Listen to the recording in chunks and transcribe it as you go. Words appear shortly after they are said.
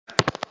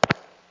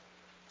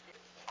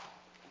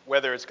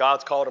whether it's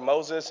God's call to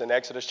Moses in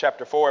Exodus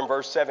chapter 4 and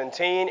verse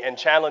 17 and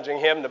challenging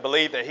him to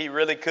believe that he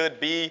really could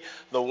be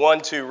the one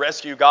to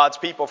rescue God's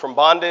people from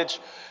bondage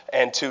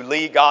and to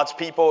lead God's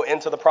people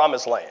into the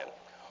promised land.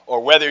 Or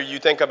whether you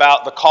think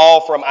about the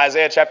call from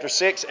Isaiah chapter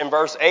 6 and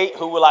verse 8,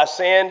 who will I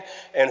send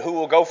and who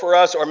will go for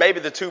us? Or maybe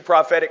the two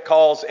prophetic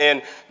calls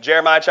in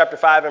Jeremiah chapter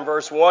 5 and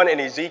verse 1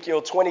 and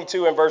Ezekiel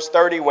 22 and verse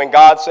 30 when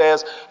God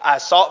says, I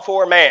sought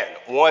for a man,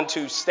 one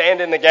to stand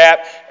in the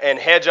gap and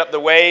hedge up the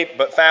way,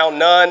 but found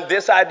none.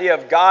 This idea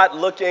of God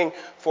looking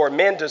for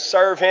men to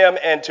serve him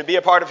and to be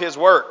a part of his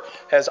work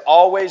has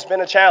always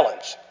been a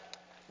challenge.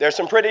 There's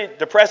some pretty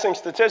depressing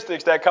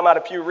statistics that come out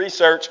of Pew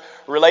Research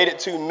related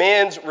to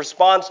men's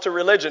response to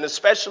religion,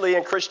 especially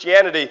in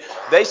Christianity.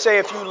 They say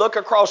if you look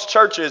across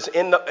churches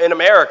in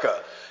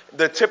America,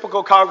 the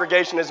typical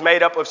congregation is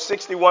made up of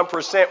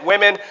 61%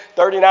 women,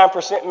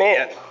 39%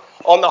 men.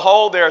 On the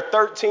whole, there are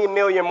 13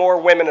 million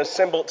more women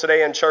assembled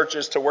today in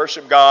churches to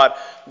worship God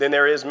than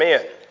there is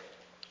men.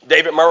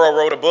 David Murrow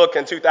wrote a book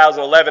in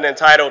 2011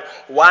 entitled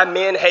Why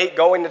Men Hate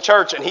Going to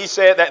Church. And he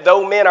said that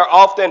though men are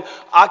often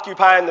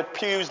occupying the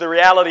pews, the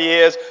reality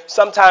is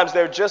sometimes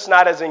they're just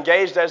not as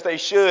engaged as they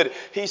should.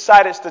 He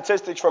cited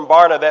statistics from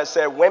Barna that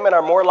said women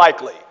are more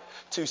likely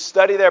to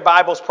study their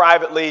Bibles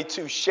privately,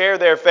 to share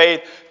their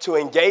faith, to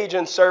engage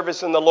in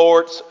service in the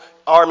Lord's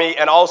army,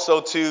 and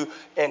also to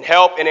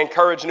help and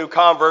encourage new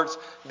converts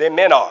than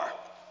men are.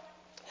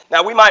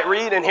 Now, we might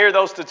read and hear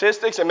those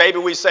statistics, and maybe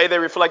we say they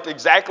reflect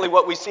exactly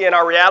what we see in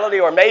our reality,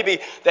 or maybe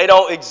they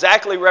don't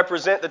exactly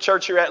represent the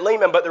church here at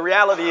Lehman, but the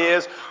reality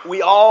is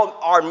we all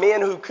are men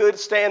who could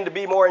stand to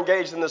be more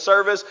engaged in the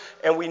service,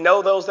 and we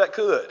know those that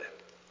could.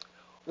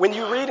 When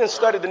you read and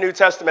study the New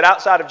Testament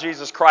outside of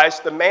Jesus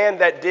Christ, the man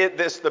that did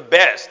this the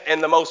best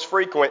and the most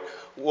frequent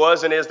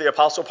was and is the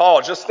Apostle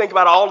Paul. Just think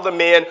about all of the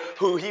men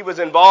who he was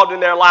involved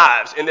in their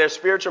lives, in their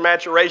spiritual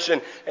maturation,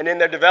 and in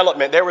their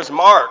development. There was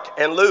Mark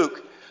and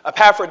Luke,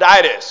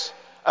 Epaphroditus,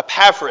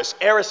 Epaphras,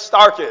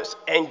 Aristarchus,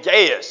 and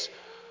Gaius.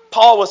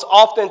 Paul was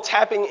often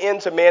tapping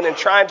into men and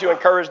trying to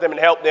encourage them and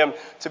help them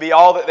to be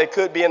all that they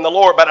could be in the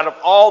Lord. But out of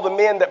all the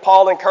men that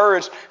Paul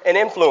encouraged and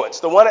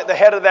influenced, the one at the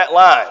head of that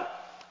line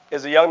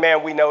is a young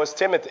man we know as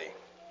Timothy.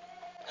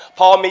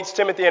 Paul meets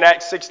Timothy in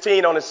Acts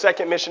 16 on his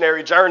second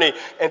missionary journey,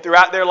 and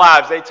throughout their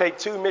lives, they take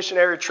 2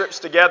 missionary trips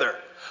together.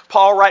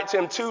 Paul writes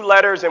him 2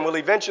 letters and will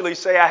eventually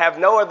say, I have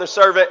no other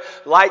servant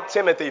like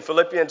Timothy,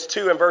 Philippians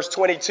 2 and verse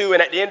 22.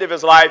 And at the end of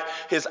his life,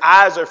 his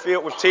eyes are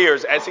filled with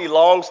tears as he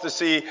longs to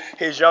see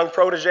his young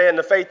protege in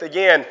the faith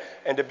again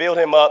and to build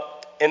him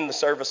up in the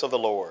service of the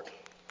Lord.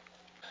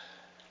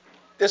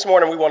 This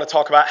morning we want to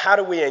talk about how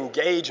do we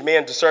engage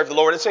men to serve the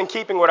Lord. It's in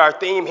keeping with our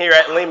theme here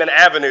at Lehman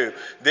Avenue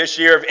this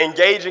year of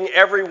engaging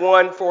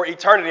everyone for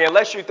eternity.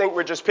 Unless you think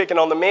we're just picking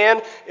on the men,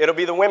 it'll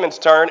be the women's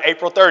turn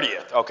April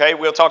 30th. Okay,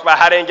 we'll talk about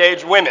how to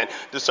engage women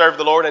to serve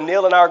the Lord. And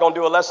Neal and I are going to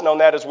do a lesson on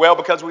that as well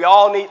because we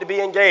all need to be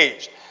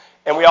engaged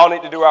and we all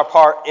need to do our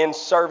part in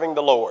serving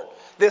the Lord.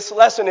 This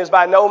lesson is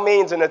by no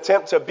means an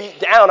attempt to beat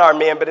down our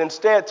men, but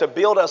instead to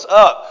build us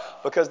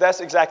up because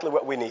that's exactly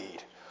what we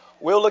need.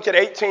 We'll look at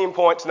 18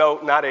 points.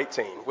 No, not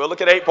 18. We'll look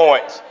at 8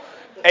 points.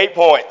 8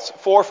 points.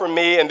 4 from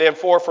me and then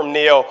 4 from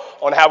Neal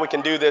on how we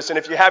can do this. And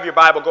if you have your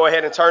Bible, go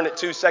ahead and turn it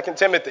to 2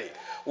 Timothy.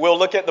 We'll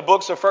look at the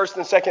books of 1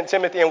 and 2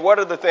 Timothy and what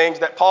are the things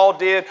that Paul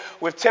did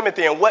with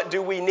Timothy and what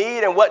do we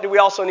need and what do we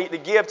also need to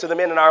give to the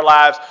men in our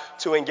lives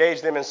to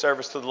engage them in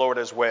service to the Lord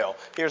as well.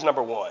 Here's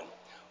number 1.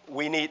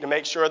 We need to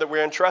make sure that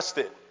we're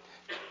entrusted.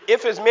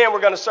 If as men we're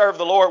going to serve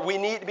the Lord, we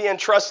need to be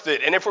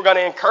entrusted. And if we're going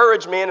to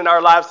encourage men in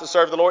our lives to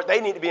serve the Lord,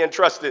 they need to be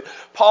entrusted.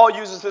 Paul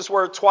uses this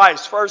word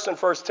twice. First in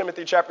 1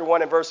 Timothy chapter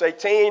 1 and verse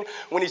 18,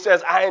 when he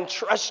says, I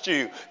entrust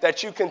you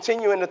that you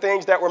continue in the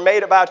things that were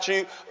made about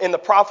you, in the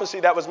prophecy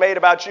that was made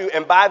about you,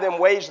 and by them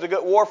wage the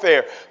good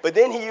warfare. But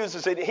then he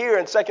uses it here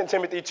in 2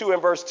 Timothy 2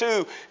 and verse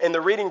 2 in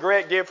the reading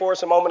Greg gave for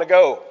us a moment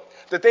ago.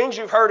 The things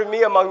you've heard of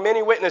me among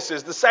many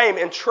witnesses, the same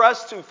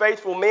entrust to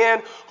faithful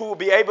men who will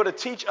be able to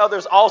teach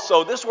others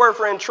also. This word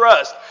for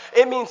entrust,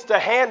 it means to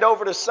hand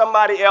over to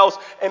somebody else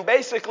and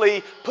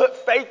basically put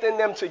faith in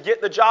them to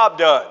get the job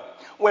done.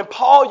 When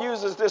Paul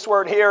uses this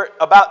word here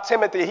about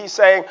Timothy, he's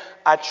saying,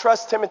 I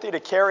trust Timothy to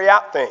carry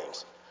out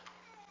things.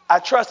 I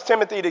trust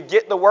Timothy to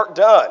get the work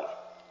done.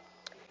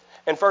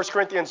 In 1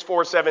 Corinthians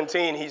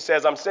 4:17, he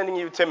says, I'm sending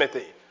you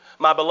Timothy,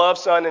 my beloved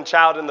son and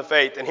child in the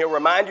faith, and he'll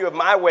remind you of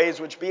my ways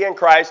which be in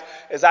Christ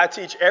as I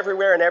teach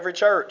everywhere in every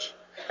church.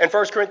 In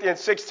 1 Corinthians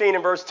 16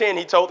 and verse 10,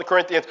 he told the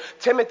Corinthians,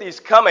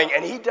 Timothy's coming,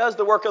 and he does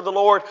the work of the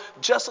Lord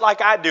just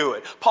like I do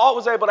it. Paul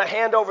was able to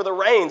hand over the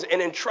reins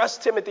and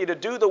entrust Timothy to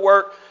do the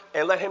work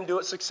and let him do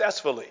it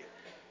successfully.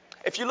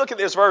 If you look at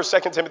this verse,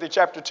 2 Timothy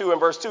chapter 2 and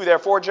verse 2, there are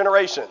 4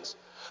 generations.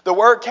 The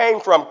word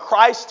came from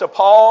Christ to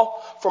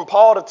Paul, from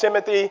Paul to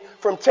Timothy,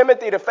 from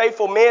Timothy to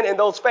faithful men, and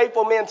those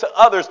faithful men to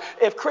others.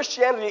 If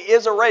Christianity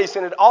is a race,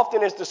 and it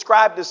often is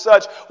described as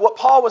such, what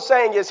Paul was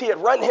saying is he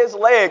had run his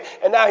leg,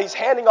 and now he's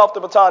handing off the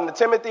baton to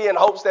Timothy in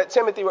hopes that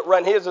Timothy would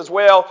run his as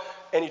well,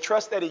 and he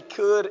trusts that he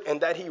could and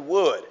that he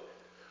would.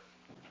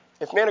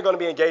 If men are going to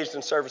be engaged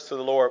in service to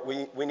the Lord,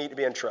 we need to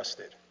be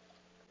entrusted.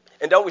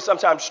 And don't we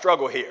sometimes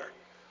struggle here?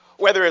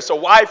 Whether it's a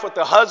wife with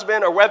a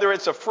husband or whether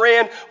it's a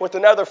friend with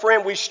another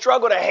friend, we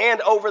struggle to hand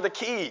over the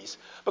keys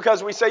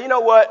because we say, you know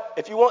what?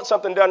 If you want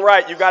something done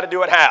right, you got to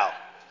do it how?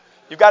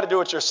 You've got to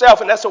do it yourself,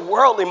 and that's a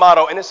worldly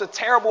model, and it's a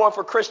terrible one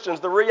for Christians.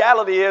 The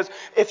reality is,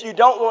 if you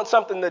don't want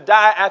something to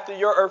die after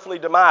your earthly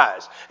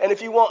demise, and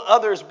if you want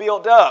others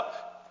built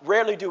up,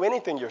 rarely do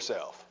anything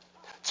yourself.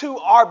 Two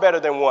are better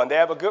than one. They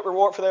have a good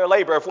reward for their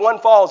labor. If one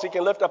falls, he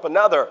can lift up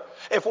another.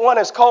 If one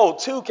is cold,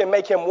 two can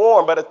make him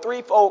warm, but a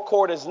threefold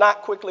cord is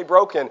not quickly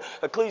broken.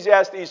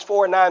 Ecclesiastes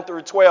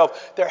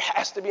 4:9-12. There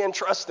has to be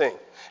entrusting.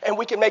 And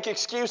we can make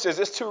excuses.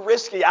 It's too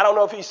risky. I don't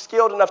know if he's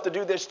skilled enough to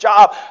do this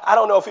job. I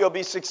don't know if he'll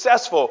be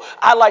successful.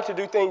 I like to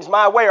do things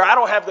my way, or I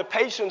don't have the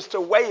patience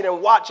to wait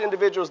and watch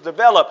individuals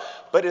develop.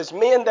 But as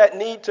men that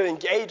need to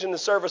engage in the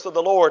service of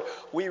the Lord,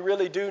 we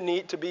really do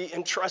need to be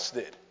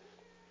entrusted.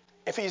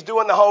 If he's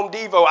doing the home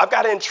devo, I've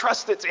got to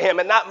entrust it to him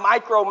and not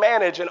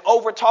micromanage and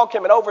overtalk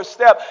him and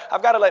overstep.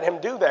 I've got to let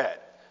him do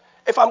that.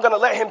 If I'm going to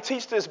let him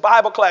teach this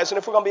Bible class, and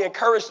if we're going to be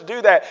encouraged to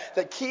do that,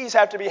 the keys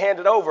have to be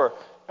handed over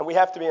and we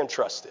have to be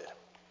entrusted.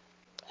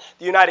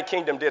 The United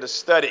Kingdom did a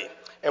study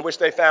in which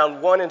they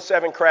found 1 in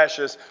 7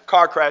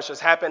 car crashes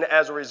happen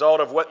as a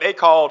result of what they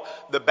called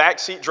the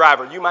backseat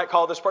driver. You might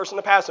call this person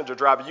the passenger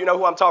driver. You know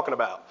who I'm talking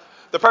about.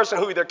 The person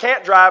who either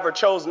can't drive or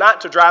chose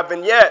not to drive,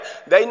 and yet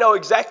they know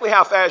exactly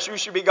how fast you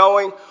should be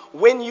going,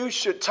 when you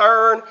should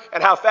turn,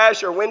 and how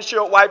fast your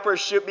windshield wipers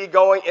should be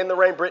going in the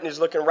rain. Brittany's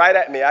looking right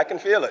at me. I can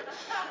feel it.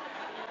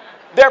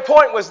 Their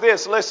point was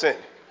this: listen,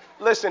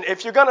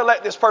 if you're going to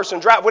let this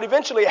person drive, what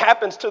eventually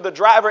happens to the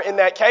driver in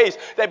that case,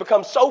 they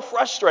become so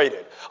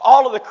frustrated.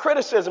 All of the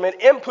criticism and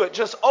input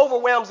just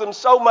overwhelms them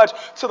so much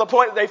to the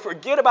point that they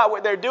forget about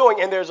what they're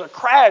doing, and there's a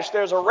crash,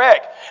 there's a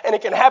wreck. And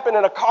it can happen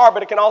in a car,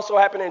 but it can also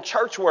happen in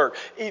church work.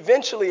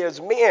 Eventually, as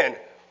men,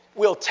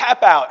 we'll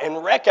tap out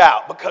and wreck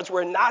out because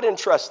we're not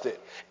entrusted.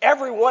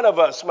 Every one of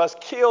us must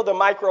kill the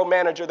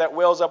micromanager that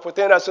wells up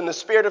within us and the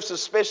spirit of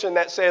suspicion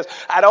that says,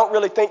 I don't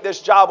really think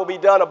this job will be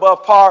done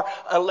above par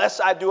unless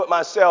I do it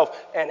myself,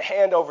 and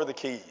hand over the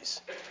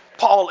keys.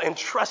 Paul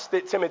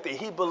entrusted Timothy.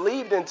 He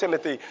believed in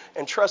Timothy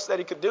and trusted that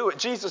he could do it.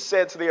 Jesus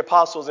said to the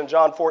apostles in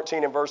John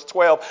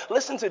 14:12,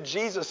 listen to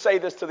Jesus say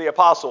this to the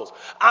apostles: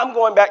 I'm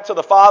going back to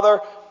the Father,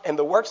 and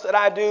the works that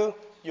I do,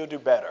 you'll do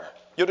better.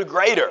 You'll do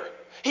greater.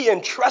 He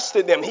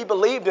entrusted them. He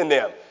believed in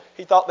them.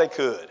 He thought they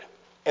could.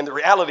 And the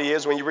reality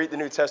is, when you read the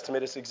New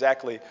Testament, it's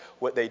exactly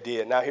what they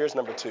did. Now, here's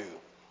number 2.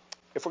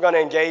 If we're going to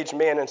engage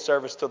men in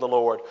service to the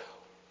Lord,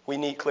 we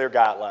need clear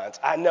guidelines.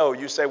 I know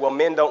you say, well,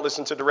 men don't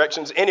listen to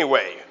directions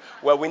anyway.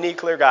 Well, we need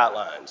clear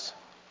guidelines.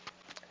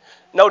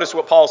 Notice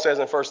what Paul says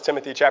in 1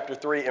 Timothy chapter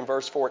 3 and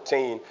verse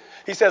 14.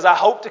 He says, I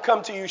hope to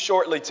come to you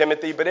shortly,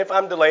 Timothy, but if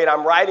I'm delayed,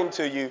 I'm writing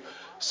to you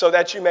so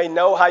that you may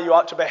know how you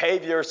ought to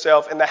behave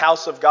yourself in the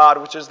house of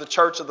God, which is the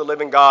church of the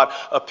living God,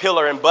 a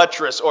pillar and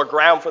buttress or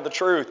ground for the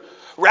truth.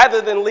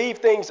 Rather than leave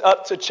things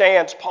up to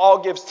chance, Paul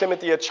gives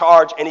Timothy a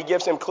charge, and he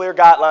gives him clear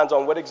guidelines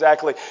on what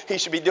exactly he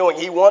should be doing.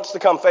 He wants to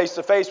come face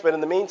to face, but in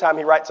the meantime,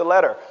 he writes a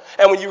letter.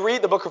 And when you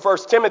read the book of 1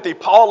 Timothy,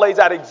 Paul lays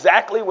out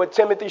exactly what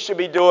Timothy should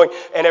be doing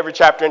in every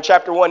chapter. In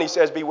chapter 1, he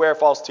says, beware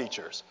false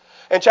teachers.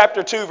 In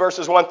chapter 2,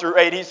 verses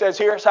 1-8, he says,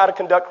 here's how to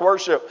conduct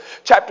worship.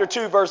 Chapter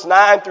 2, verse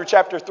 9 through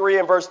chapter 3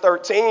 and verse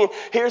 13,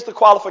 here's the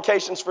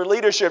qualifications for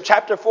leadership.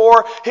 Chapter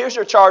 4, here's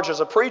your charge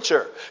as a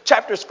preacher.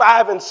 Chapters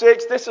 5 and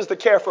 6, this is the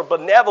care for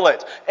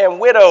benevolent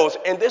and widows,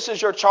 and this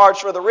is your charge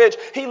for the rich.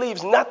 He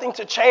leaves nothing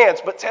to chance,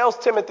 but tells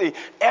Timothy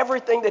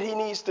everything that he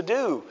needs to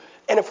do.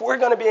 And if we're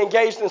going to be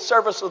engaged in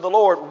service of the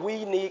Lord,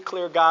 we need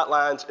clear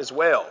guidelines as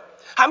well.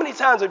 How many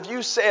times have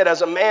you said,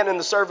 as a man in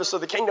the service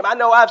of the kingdom, I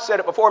know I've said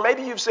it before,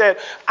 maybe you've said,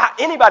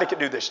 anybody could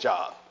do this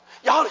job.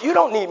 Y'all, you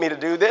don't need me to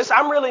do this.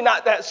 I'm really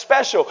not that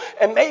special.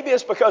 And maybe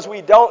it's because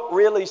we don't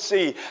really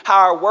see how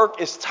our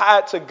work is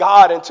tied to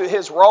God and to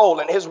his role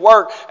and his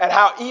work, and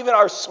how even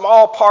our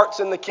small parts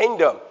in the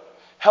kingdom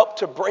help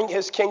to bring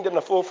his kingdom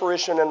to full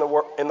fruition in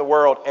the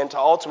world, and to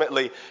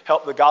ultimately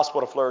help the gospel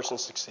to flourish and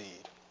succeed.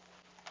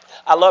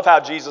 I love how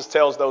Jesus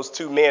tells those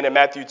 2 men in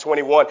Matthew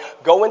 21,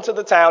 go into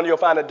the town, you'll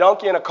find a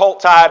donkey and a colt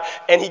tied,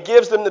 and he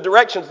gives them the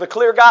directions, the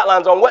clear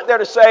guidelines on what they're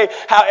to say,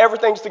 how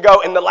everything's to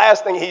go. And the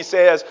last thing he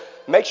says,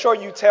 make sure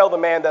you tell the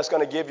man that's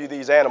going to give you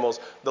these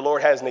animals, the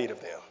Lord has need of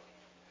them.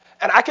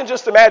 And I can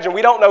just imagine,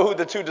 we don't know who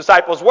the 2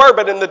 disciples were,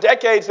 but in the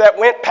decades that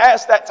went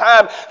past that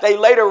time, they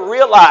later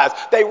realized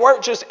they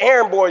weren't just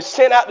errand boys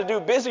sent out to do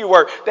busy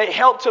work. They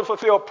helped to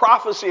fulfill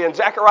prophecy in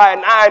Zechariah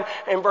 9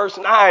 and verse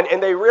 9,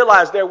 and they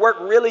realized their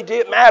work really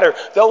did matter.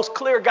 Those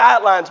clear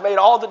guidelines made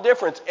all the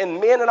difference, and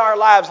men in our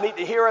lives need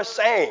to hear us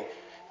saying,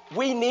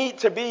 we need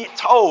to be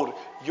told,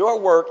 your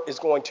work is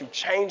going to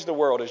change the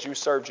world as you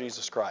serve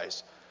Jesus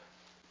Christ.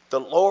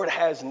 The Lord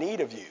has need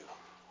of you.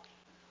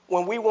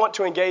 When we want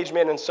to engage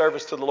men in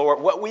service to the Lord,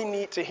 what we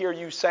need to hear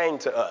you saying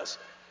to us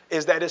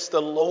is that it's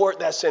the Lord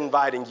that's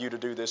inviting you to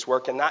do this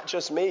work and not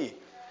just me.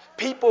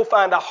 People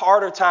find a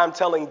harder time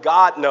telling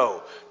God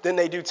no than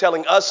they do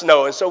telling us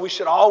no. And so we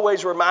should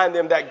always remind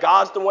them that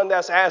God's the one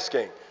that's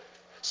asking.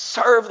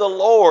 Serve the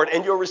Lord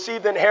and you'll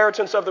receive the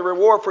inheritance of the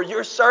reward, for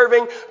you're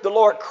serving the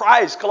Lord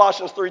Christ.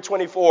 Colossians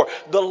 3:24.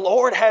 The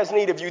Lord has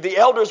need of you. The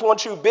elders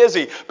want you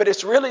busy, but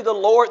it's really the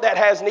Lord that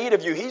has need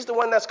of you. He's the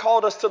one that's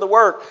called us to the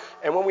work.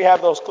 And when we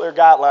have those clear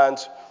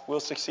guidelines, we'll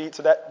succeed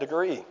to that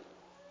degree.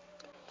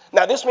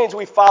 Now, this means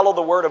we follow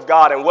the word of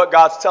God and what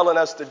God's telling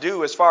us to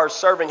do as far as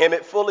serving him.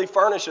 It fully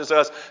furnishes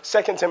us,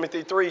 2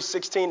 Timothy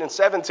 3:16 and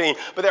 17.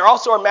 But there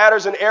also are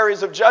matters and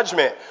areas of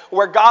judgment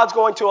where God's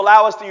going to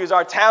allow us to use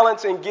our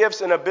talents and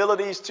gifts and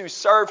abilities to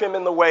serve him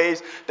in the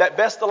ways that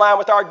best align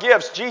with our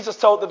gifts. Jesus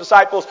told the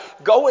disciples,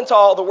 go into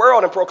all the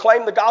world and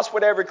proclaim the gospel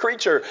to every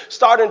creature.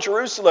 Start in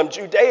Jerusalem,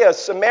 Judea,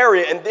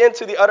 Samaria, and then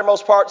to the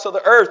uttermost parts of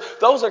the earth.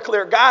 Those are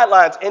clear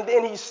guidelines. And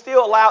then he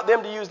still allowed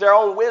them to use their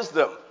own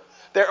wisdom,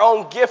 their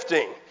own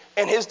gifting,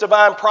 and his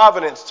divine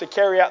providence to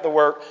carry out the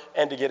work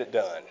and to get it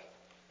done.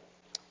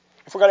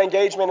 If we're going to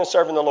engage men in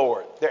serving the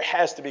Lord, there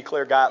has to be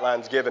clear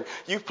guidelines given.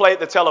 You've played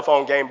the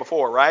telephone game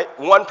before, right?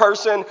 One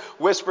person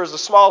whispers a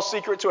small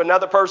secret to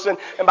another person,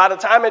 and by the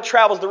time it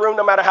travels the room,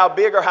 no matter how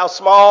big or how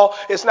small,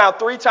 it's now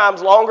 3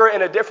 times longer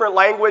in a different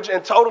language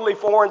and totally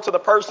foreign to the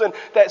person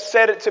that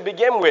said it to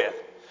begin with.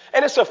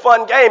 And it's a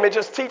fun game. It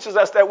just teaches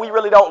us that we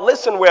really don't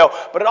listen well,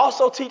 but it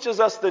also teaches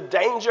us the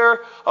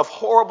danger of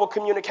horrible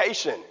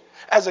communication.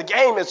 As a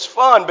game, it's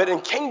fun, but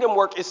in kingdom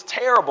work, it's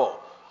terrible.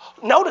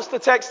 Notice the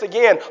text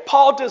again.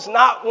 Paul does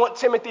not want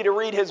Timothy to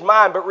read his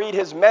mind, but read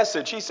his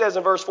message. He says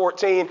in verse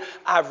 14,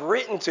 I've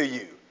written to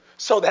you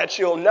so that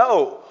you'll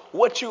know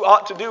what you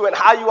ought to do and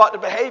how you ought to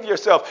behave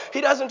yourself. He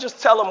doesn't just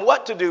tell him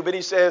what to do, but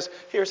he says,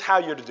 here's how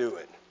you're to do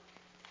it.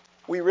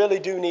 We really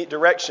do need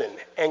direction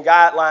and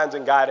guidelines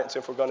and guidance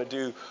if we're going to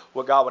do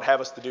what God would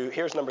have us to do.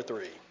 Here's number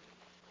 3.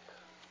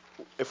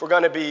 If we're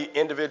going to be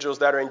individuals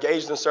that are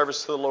engaged in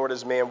service to the Lord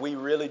as men, we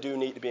really do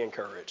need to be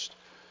encouraged.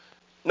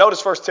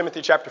 Notice 1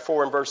 Timothy chapter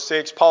 4 and verse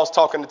 6. Paul's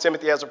talking to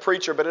Timothy as a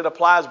preacher, but it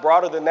applies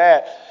broader than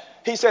that.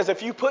 He says,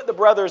 if you put the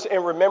brothers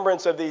in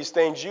remembrance of these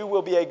things, you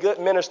will be a good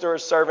minister or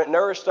servant,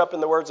 nourished up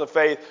in the words of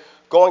faith,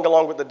 going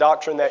along with the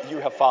doctrine that you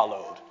have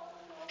followed.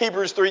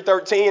 Hebrews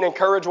 3:13,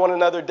 encourage one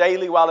another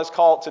daily while it's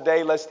called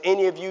today, lest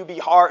any of you be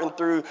hardened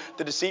through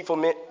the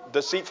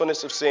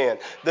deceitfulness of sin.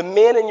 The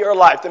men in your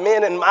life, the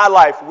men in my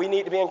life, we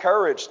need to be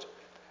encouraged.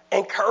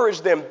 Encourage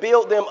them,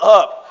 build them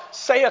up,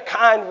 say a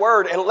kind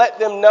word, and let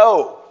them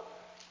know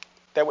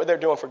that what they're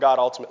doing for God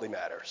ultimately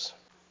matters.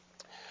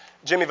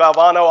 Jimmy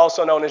Valvano,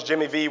 also known as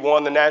Jimmy V,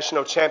 won the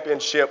national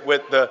championship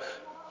with the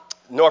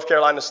North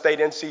Carolina State,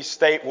 NC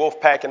State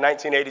Wolfpack in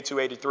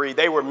 1982-83.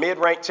 They were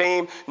mid-ranked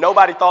team.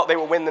 Nobody thought they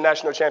would win the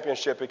national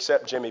championship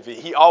except Jimmy V.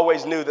 He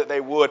always knew that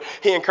they would.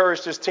 He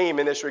encouraged his team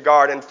in this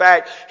regard. In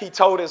fact, he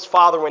told his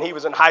father when he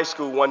was in high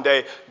school one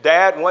day,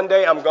 Dad, one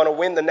day I'm going to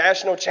win the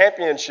national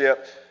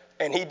championship.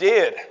 And he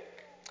did.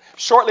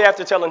 Shortly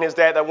after telling his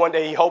dad that one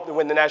day he hoped to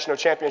win the national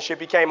championship,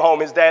 he came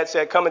home. His dad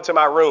said, come into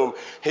my room.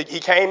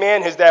 He came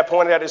in. His dad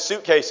pointed at his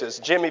suitcases.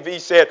 Jimmy V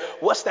said,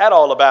 what's that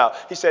all about?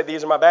 He said,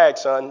 these are my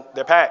bags, son.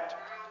 They're packed.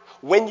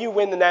 When you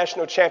win the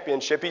national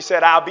championship, he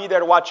said, I'll be there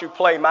to watch you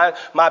play. My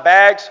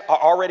bags are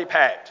already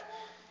packed.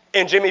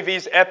 In Jimmy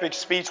V's epic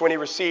speech when he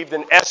received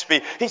an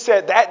ESPY, he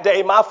said, that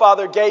day my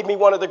father gave me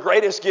one of the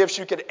greatest gifts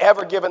you could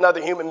ever give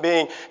another human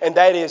being, and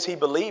that is he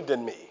believed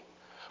in me.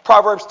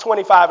 Proverbs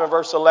 25 and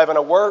verse 11,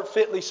 a word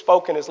fitly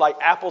spoken is like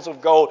apples of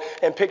gold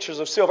and pictures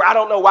of silver. I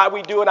don't know why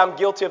we do it. I'm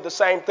guilty of the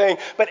same thing.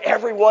 But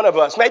every one of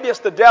us, maybe it's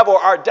the devil,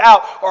 our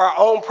doubt, or our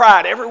own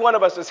pride. Every one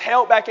of us has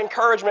held back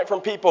encouragement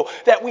from people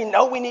that we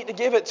know we need to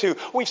give it to.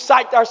 We've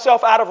psyched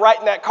ourselves out of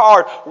writing that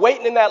card,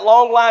 waiting in that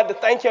long line to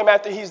thank him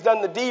after he's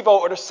done the Devo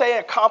or to say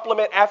a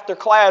compliment after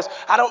class.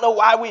 I don't know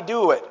why we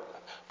do it.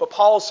 But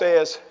Paul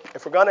says,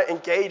 if we're going to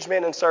engage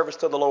men in service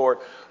to the Lord,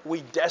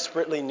 we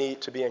desperately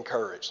need to be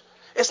encouraged.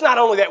 It's not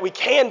only that we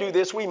can do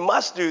this, we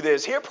must do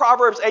this. Here,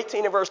 Proverbs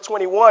 18 and verse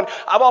 21,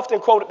 I've often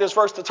quoted this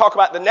verse to talk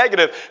about the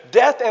negative.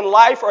 Death and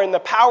life are in the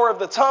power of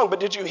the tongue. But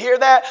did you hear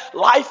that?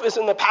 Life is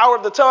in the power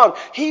of the tongue.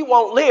 He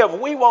won't live.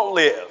 We won't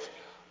live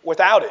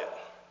without it.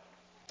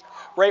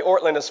 Ray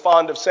Ortland is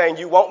fond of saying,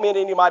 you won't meet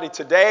anybody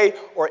today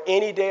or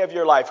any day of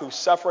your life who's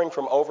suffering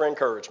from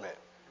over-encouragement.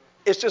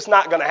 It's just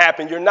not going to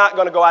happen. You're not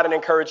going to go out and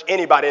encourage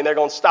anybody, and they're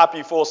going to stop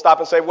you full stop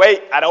and say,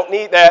 wait, I don't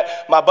need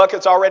that. My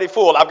bucket's already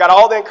full. I've got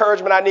all the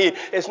encouragement I need.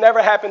 It's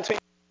never happened to you.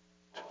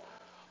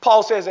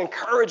 Paul says,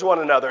 encourage one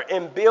another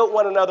and build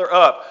one another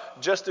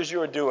up, just as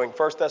you are doing.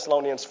 1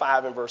 Thessalonians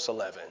 5 and verse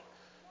 11.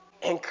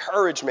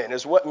 Encouragement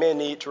is what men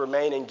need to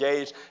remain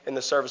engaged in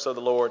the service of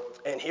the Lord.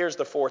 And here's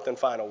the fourth and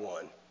final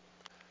one.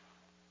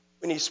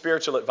 We need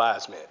spiritual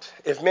advisement.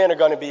 If men are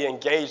going to be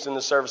engaged in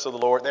the service of the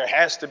Lord, there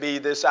has to be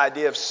this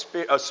idea of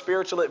a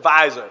spiritual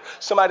advisor,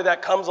 somebody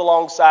that comes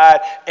alongside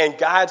and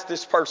guides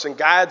this person,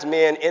 guides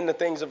men in the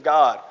things of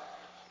God.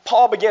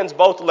 Paul begins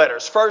both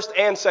letters, 1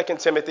 and 2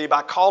 Timothy,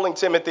 by calling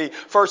Timothy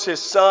first his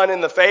son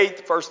in the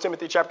faith, 1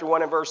 Timothy chapter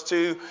 1 and verse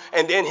 2,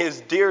 and then his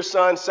dear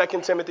son,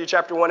 2 Timothy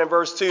chapter 1 and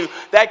verse 2.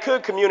 That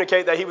could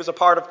communicate that he was a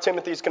part of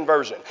Timothy's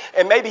conversion.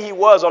 And maybe he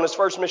was on his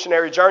first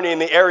missionary journey in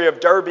the area of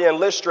Derbe and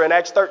Lystra in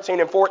Acts 13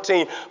 and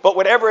 14. But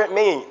whatever it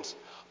means,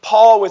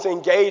 Paul was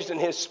engaged in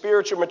his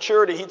spiritual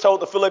maturity. He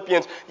told the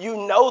Philippians, you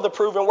know the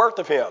proven worth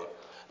of him.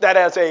 That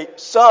as a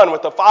son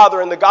with the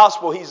Father in the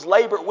gospel, he's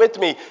labored with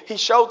me. He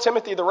showed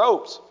Timothy the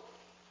ropes.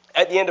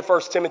 At the end of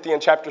 1 Timothy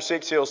in chapter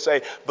 6, he'll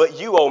say, but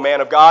you, O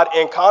man of God,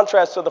 in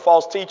contrast to the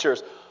false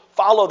teachers,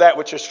 follow that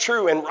which is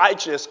true and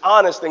righteous,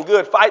 honest and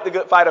good. Fight the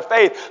good fight of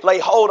faith. Lay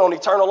hold on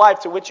eternal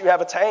life to which you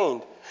have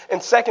attained. In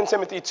 2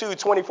 Timothy 2,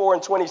 24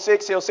 and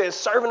 26, he'll say,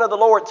 servant of the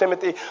Lord,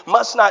 Timothy,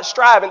 must not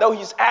strive. And though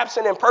he's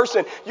absent in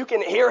person, you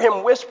can hear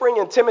him whispering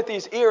in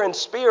Timothy's ear in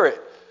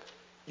spirit.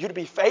 You to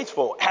be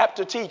faithful, apt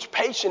to teach,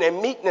 patient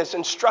and meekness,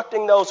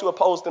 instructing those who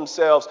oppose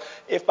themselves,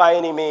 if by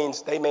any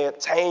means they may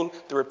attain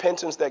the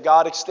repentance that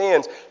God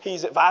extends.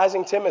 He's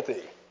advising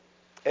Timothy.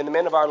 And the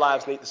men of our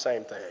lives need the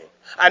same thing.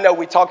 I know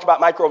we talked about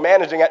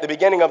micromanaging at the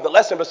beginning of the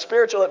lesson, but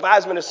spiritual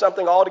advisement is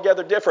something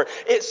altogether different.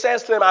 It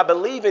says to them, I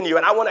believe in you,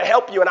 and I want to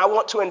help you, and I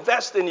want to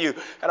invest in you,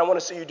 and I want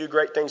to see you do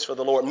great things for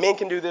the Lord. Men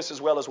can do this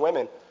as well as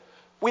women.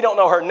 We don't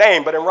know her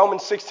name, but in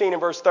Romans 16 and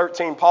verse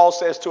 13, Paul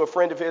says to a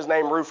friend of his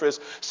named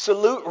Rufus,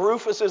 salute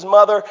Rufus's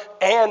mother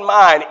and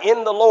mine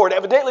in the Lord.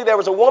 Evidently, there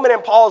was a woman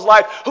in Paul's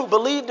life who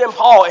believed in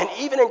Paul and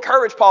even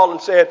encouraged Paul and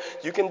said,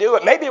 you can do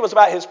it. Maybe it was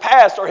about his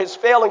past or his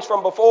failings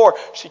from before.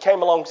 She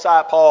came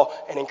alongside Paul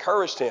and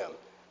encouraged him.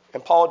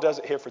 And Paul does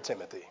it here for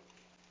Timothy.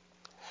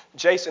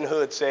 Jason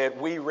Hood said,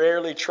 we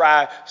rarely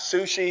try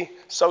sushi,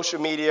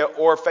 social media,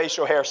 or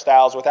facial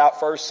hairstyles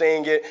without first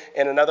seeing it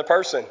in another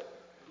person.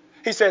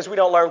 He says we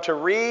don't learn to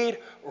read,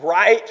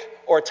 write,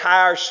 or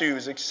tie our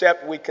shoes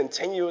except we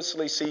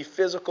continuously see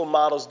physical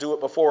models do it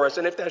before us.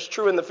 And if that's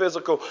true in the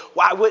physical,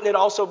 why wouldn't it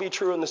also be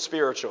true in the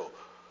spiritual?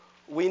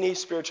 We need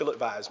spiritual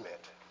advisement.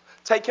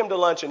 Take him to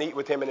lunch and eat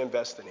with him and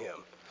invest in him.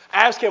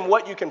 Ask him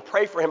what you can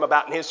pray for him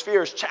about in his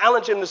fears.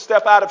 Challenge him to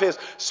step out of his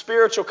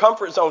spiritual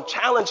comfort zone.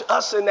 Challenge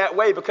us in that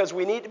way because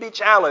we need to be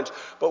challenged,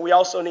 but we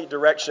also need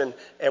direction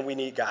and we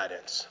need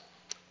guidance.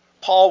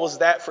 Paul was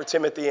that for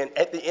Timothy, and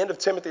at the end of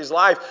Timothy's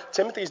life,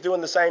 Timothy's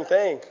doing the same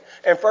thing.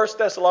 In 1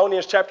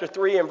 Thessalonians chapter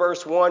 3 and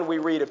verse 1, we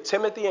read of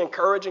Timothy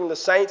encouraging the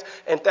saints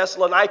in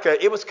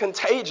Thessalonica. It was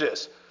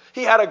contagious.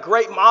 He had a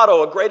great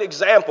motto, a great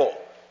example,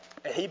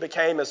 and he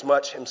became as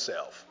much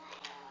himself.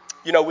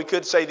 You know, we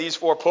could say these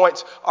 4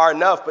 points are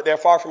enough, but they're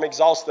far from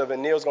exhaustive,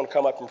 and Neal's going to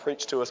come up and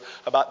preach to us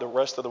about the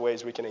rest of the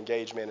ways we can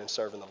engage men in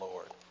serving the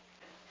Lord.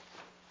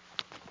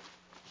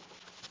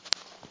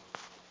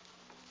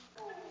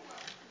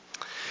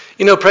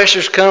 You know,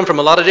 pressures come from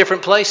a lot of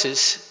different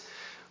places.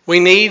 We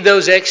need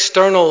those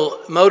external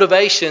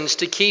motivations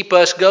to keep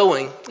us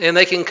going, and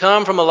they can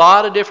come from a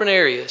lot of different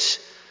areas.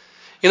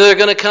 You know, they're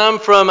going to come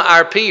from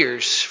our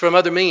peers, from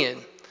other men.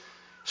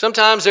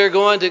 Sometimes they're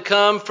going to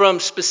come from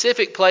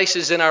specific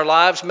places in our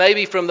lives,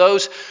 maybe from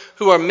those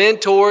who are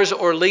mentors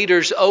or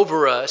leaders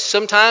over us.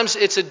 Sometimes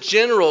it's a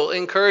general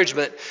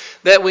encouragement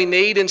that we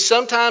need, and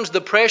sometimes the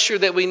pressure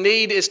that we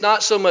need is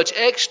not so much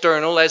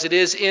external as it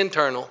is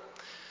internal.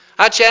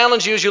 I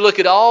challenge you as you look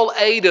at all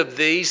 8 of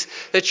these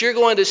that you're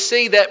going to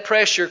see that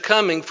pressure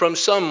coming from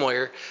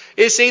somewhere.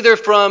 It's either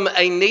from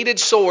a needed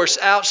source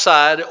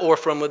outside or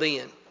from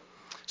within.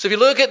 So if you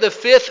look at the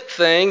 5th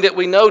thing that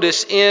we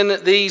notice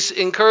in these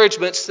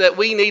encouragements that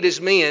we need as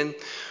men,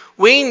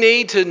 we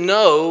need to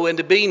know and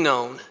to be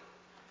known.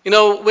 You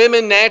know,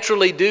 women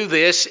naturally do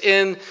this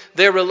in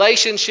their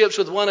relationships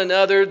with one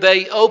another.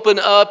 They open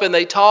up and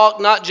they talk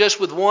not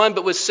just with one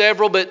but with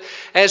several. But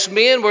as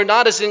men, we're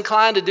not as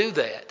inclined to do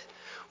that.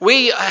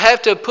 We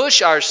have to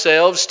push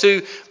ourselves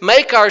to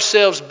make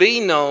ourselves be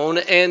known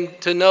and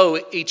to know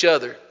each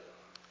other.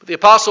 The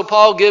Apostle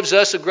Paul gives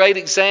us a great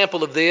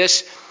example of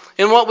this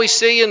in what we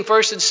see in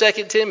 1 and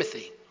 2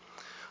 Timothy.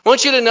 I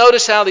want you to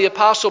notice how the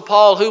Apostle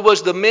Paul, who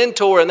was the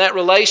mentor in that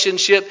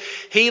relationship,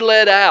 he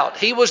led out.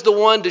 He was the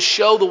one to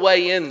show the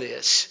way in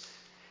this.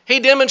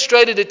 He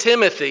demonstrated to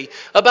Timothy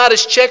about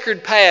his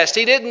checkered past.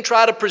 He didn't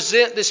try to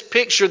present this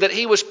picture that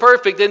he was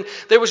perfect and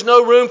there was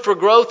no room for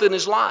growth in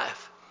his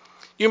life.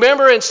 You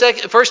remember in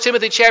 1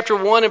 Timothy chapter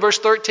 1 and verse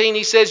 13,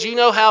 he says, you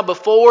know how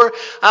before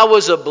I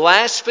was a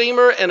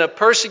blasphemer and a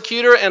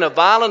persecutor and a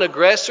violent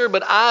aggressor,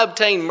 but I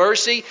obtained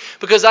mercy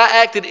because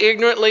I acted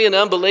ignorantly in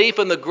unbelief,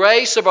 and the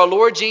grace of our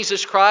Lord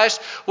Jesus Christ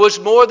was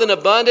more than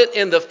abundant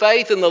in the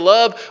faith and the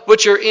love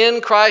which are in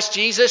Christ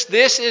Jesus.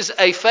 This is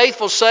a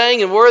faithful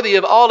saying and worthy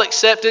of all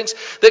acceptance,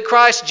 that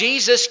Christ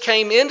Jesus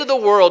came into the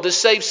world to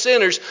save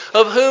sinners,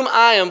 of whom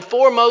I am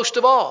foremost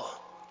of all.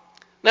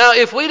 Now,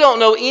 if we don't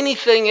know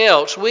anything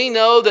else, we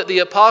know that the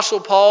Apostle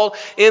Paul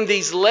in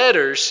these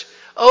letters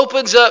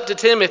opens up to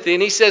Timothy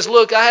and he says,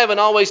 look, I haven't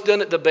always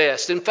done it the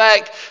best. In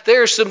fact,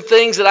 there are some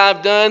things that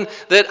I've done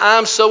that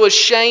I'm so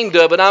ashamed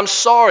of and I'm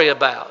sorry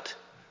about.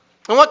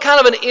 And what kind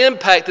of an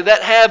impact did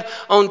that have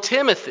on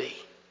Timothy?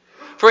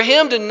 For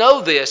him to know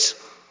this.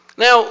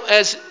 Now,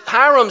 as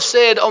Hiram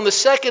said, on the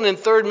 2nd and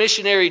 3rd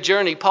missionary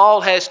journey,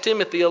 Paul has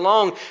Timothy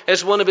along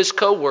as one of his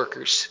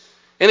co-workers.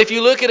 And if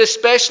you look at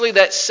especially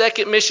that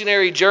 2nd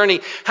missionary journey,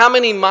 how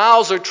many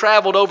miles are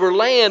traveled over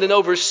land and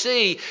over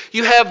sea,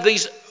 you have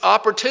these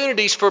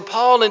opportunities for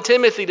Paul and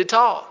Timothy to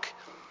talk.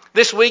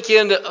 This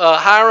weekend,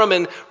 Hiram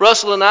and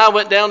Russell and I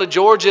went down to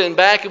Georgia and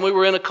back, and we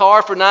were in a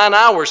car for 9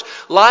 hours.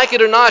 Like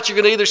it or not, you're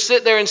going to either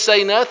sit there and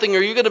say nothing, or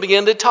you're going to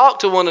begin to talk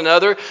to one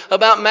another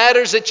about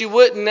matters that you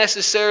wouldn't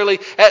necessarily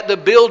at the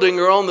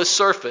building or on the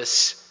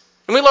surface.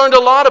 And we learned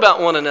a lot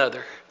about one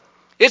another.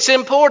 It's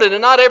important,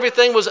 and not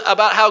everything was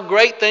about how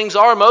great things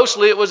are.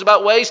 Mostly it was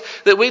about ways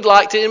that we'd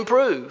like to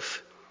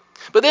improve.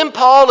 But then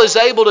Paul is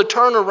able to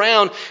turn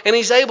around and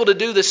he's able to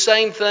do the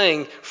same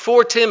thing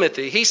for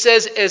Timothy. He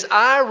says, as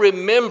I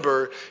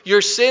remember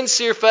your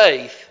sincere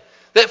faith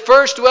that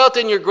first dwelt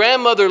in your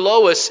grandmother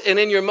Lois and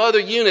in your mother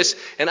Eunice,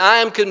 and I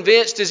am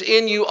convinced is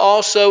in you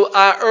also,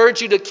 I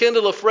urge you to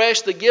kindle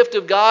afresh the gift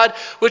of God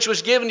which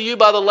was given to you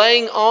by the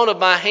laying on of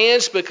my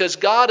hands, because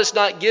God has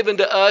not given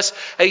to us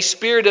a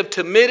spirit of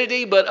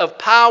timidity, but of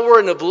power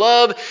and of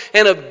love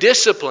and of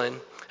discipline.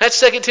 That's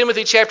 2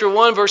 Timothy chapter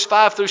 1, verse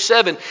 5 through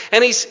 7.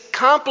 And he's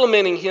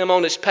complimenting him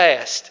on his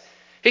past.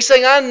 He's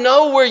saying, I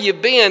know where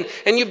you've been,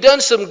 and you've done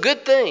some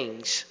good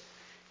things.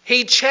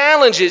 He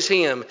challenges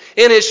him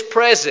in his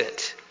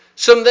present.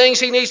 Some things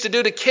he needs to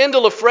do to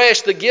kindle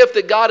afresh the gift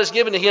that God has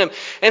given to him.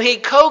 And he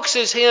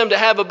coaxes him to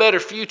have a better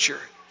future.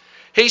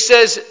 He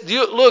says,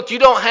 look, you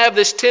don't have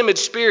this timid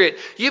spirit.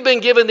 You've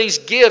been given these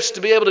gifts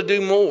to be able to do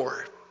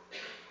more.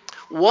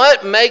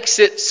 What makes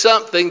it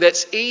something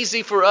that's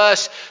easy for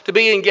us to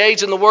be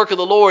engaged in the work of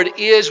the Lord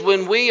is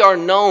when we are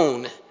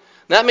known.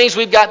 That means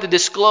we've got to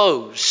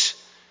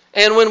disclose.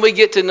 And when we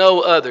get to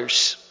know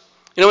others.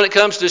 You know, when it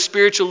comes to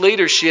spiritual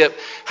leadership,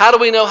 how do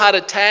we know how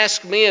to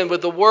task men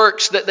with the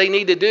works that they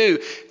need to do?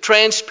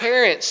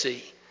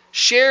 Transparency,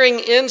 sharing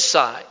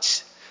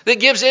insights. That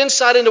gives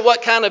insight into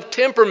what kind of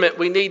temperament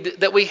we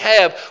need, that we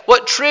have,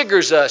 what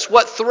triggers us,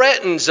 what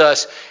threatens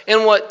us,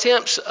 and what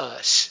tempts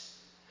us.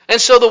 And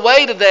so the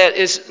way to that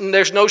is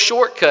there's no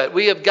shortcut.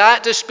 We have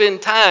got to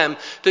spend time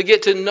to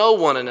get to know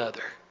one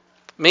another.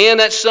 Men,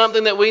 that's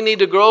something that we need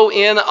to grow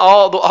in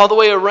all the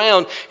way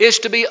around, is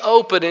to be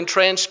open and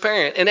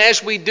transparent. And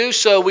as we do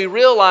so, we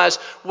realize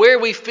where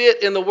we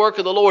fit in the work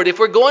of the Lord. If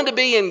we're going to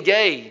be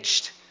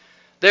engaged,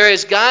 there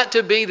has got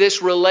to be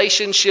this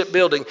relationship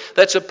building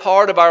that's a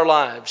part of our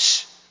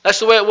lives. That's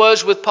the way it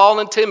was with Paul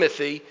and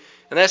Timothy,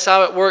 and that's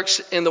how it works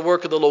in the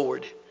work of the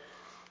Lord.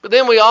 But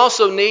then we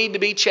also need to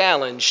be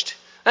challenged.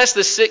 That's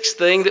the sixth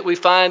thing that we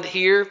find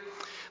here.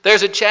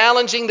 There's a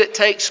challenging that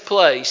takes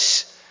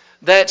place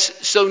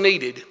that's so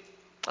needed.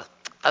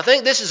 I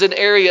think this is an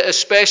area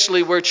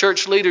especially where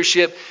church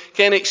leadership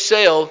can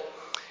excel.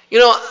 You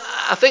know,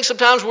 I think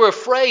sometimes we're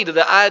afraid of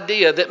the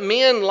idea that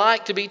men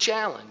like to be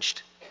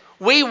challenged.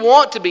 We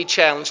want to be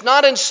challenged,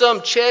 not in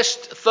some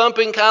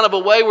chest-thumping kind of a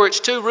way where it's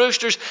two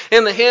roosters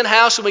in the hen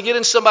house and we get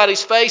in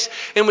somebody's face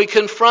and we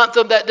confront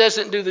them. That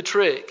doesn't do the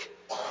trick.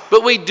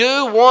 But we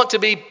do want to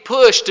be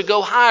pushed to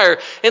go higher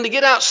and to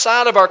get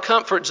outside of our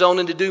comfort zone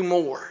and to do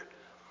more.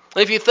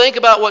 If you think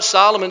about what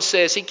Solomon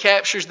says, he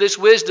captures this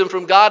wisdom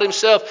from God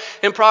himself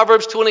in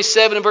Proverbs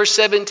 27 and verse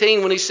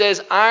 17 when he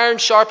says, iron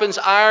sharpens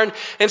iron,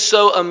 and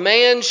so a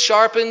man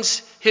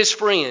sharpens his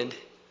friend.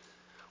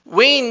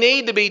 We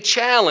need to be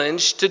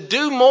challenged to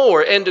do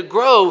more and to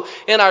grow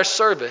in our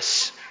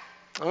service.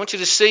 I want you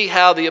to see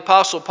how the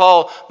Apostle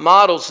Paul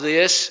models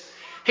this.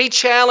 He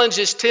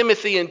challenges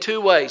Timothy in two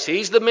ways.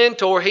 He's the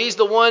mentor. He's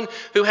the one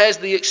who has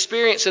the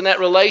experience in that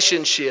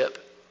relationship.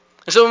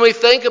 And so when we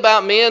think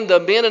about men,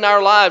 the men in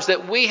our lives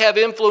that we have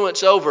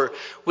influence over,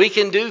 we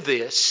can do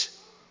this.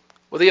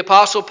 Well, the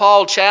Apostle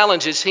Paul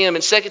challenges him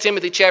in 2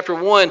 Timothy chapter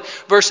 1,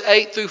 verse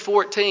 8 through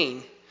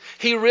 14.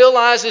 He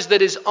realizes that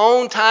his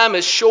own time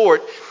is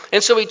short,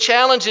 and so he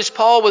challenges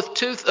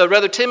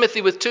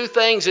Timothy with two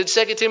things in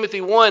 2 Timothy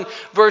 1,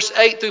 verse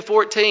 8 through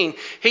 14.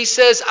 He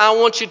says, I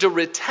want you to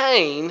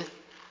retain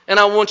and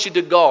I want you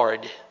to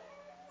guard.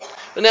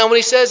 But now when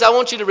he says, I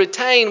want you to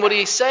retain, what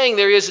he's saying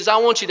there is I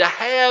want you to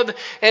have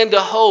and to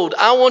hold.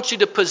 I want you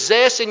to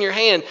possess in your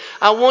hand.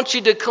 I want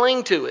you to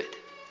cling to it.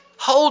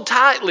 Hold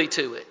tightly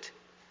to it.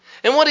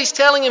 And what he's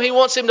telling him he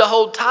wants him to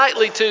hold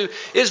tightly to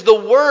is the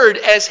word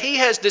as he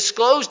has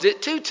disclosed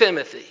it to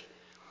Timothy.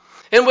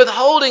 And with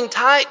holding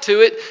tight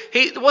to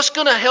it, what's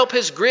going to help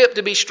his grip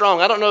to be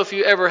strong? I don't know if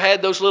you ever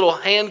had those little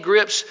hand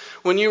grips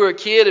when you were a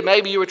kid, and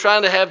maybe you were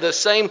trying to have the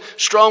same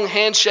strong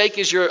handshake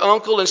as your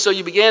uncle, and so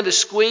you began to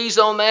squeeze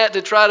on that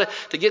to try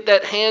to get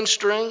that hand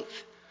strength.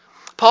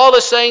 Paul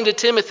is saying to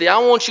Timothy, I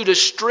want you to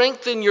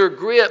strengthen your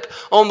grip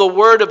on the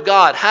Word of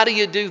God. How do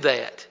you do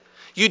that?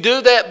 You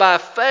do that by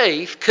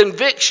faith,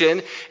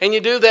 conviction, and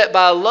you do that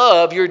by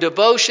love, your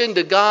devotion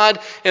to God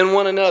and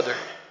one another.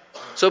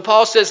 So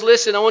Paul says,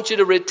 listen, I want you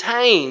to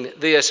retain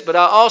this, but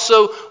I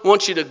also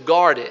want you to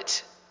guard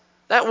it.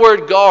 That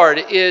word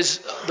guard is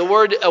a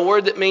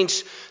word that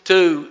means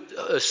to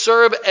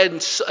serve in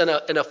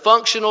a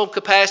functional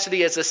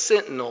capacity as a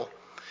sentinel.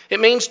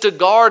 It means to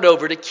guard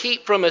over, to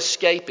keep from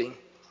escaping.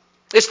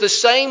 It's the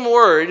same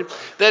word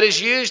that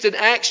is used in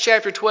Acts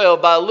chapter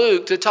 12 by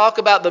Luke to talk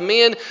about the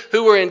men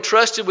who were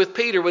entrusted with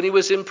Peter when he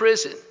was in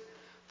prison.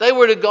 They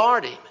were to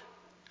guard him.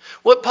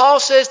 What Paul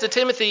says to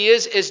Timothy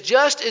is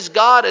just as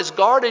God has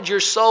guarded your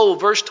soul,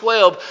 verse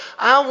 12,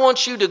 I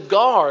want you to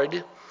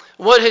guard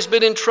What has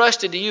been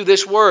entrusted to you,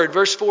 this word,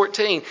 verse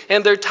 14,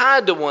 and they're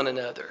tied to one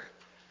another.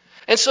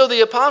 And so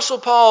the Apostle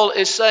Paul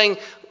is saying,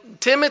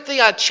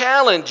 Timothy, I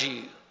challenge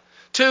you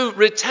to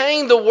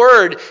retain the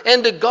word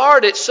and to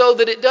guard it so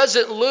that it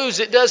doesn't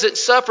lose, it doesn't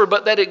suffer,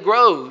 but that it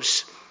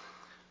grows.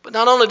 But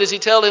not only does he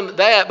tell him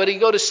that, but he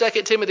go to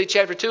 2 Timothy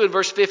chapter 2 and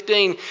verse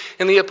 15,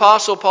 and the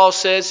Apostle Paul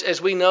says,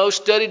 as we know,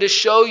 study to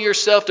show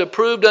yourself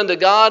approved unto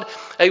God,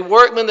 a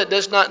workman that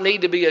does not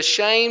need to be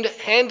ashamed,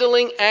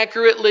 handling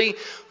accurately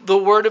the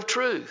word of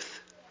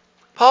truth.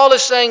 Paul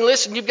is saying,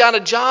 listen, you've got a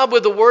job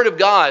with the word of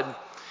God.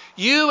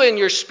 You in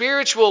your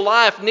spiritual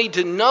life need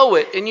to know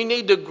it, and you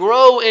need to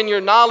grow in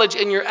your knowledge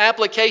and your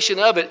application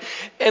of it.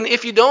 And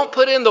if you don't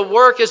put in the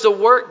work as a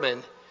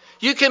workman,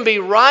 you can be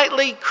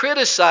rightly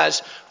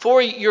criticized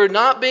for your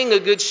not being a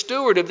good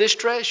steward of this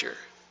treasure.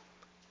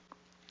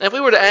 Now, if we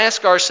were to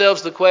ask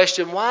ourselves the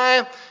question,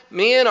 why,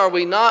 men, are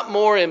we not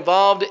more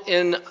involved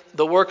in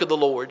the work of the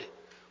Lord?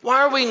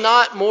 Why are we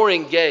not more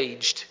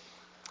engaged?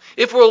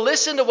 If we'll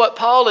listen to what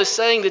Paul is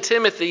saying to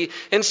Timothy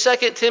in 2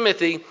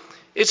 Timothy,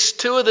 it's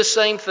two of the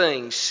same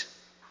things.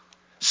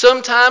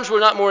 Sometimes we're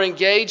not more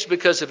engaged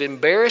because of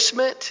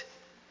embarrassment,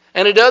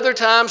 and at other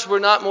times we're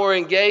not more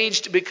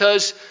engaged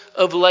because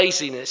of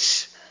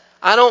laziness.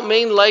 I don't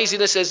mean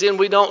laziness as in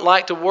we don't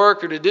like to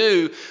work or to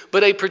do,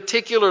 but a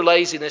particular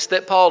laziness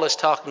that Paul is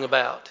talking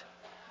about.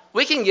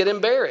 We can get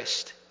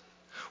embarrassed.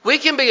 We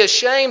can be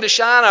ashamed to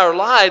shine our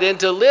light and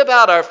to live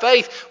out our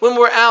faith when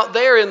we're out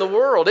there in the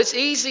world. It's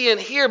easy in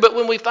here, but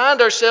when we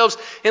find ourselves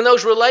in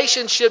those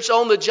relationships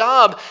on the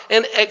job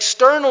and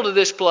external to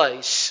this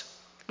place,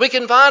 we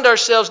can find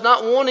ourselves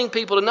not wanting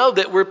people to know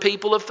that we're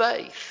people of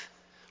faith.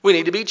 We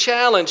need to be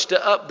challenged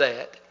to up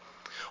that.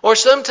 Or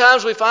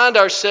sometimes we find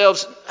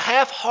ourselves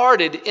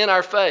half-hearted in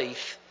our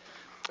faith.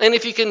 And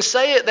if you can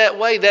say it that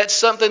way, that's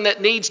something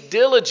that needs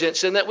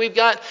diligence and that we've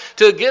got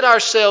to get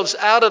ourselves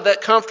out of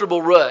that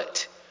comfortable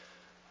rut.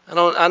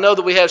 I know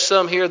that we have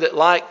some here that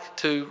like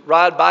to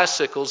ride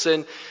bicycles,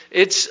 and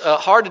it's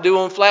hard to do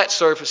on flat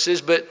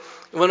surfaces, but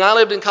when I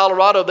lived in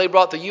Colorado, they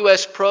brought the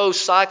U.S. Pro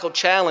Cycle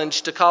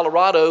Challenge to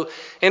Colorado,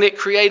 and it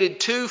created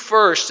 2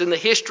 firsts in the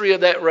history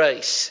of that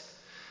race.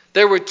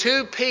 There were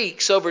 2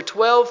 peaks over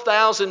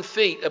 12,000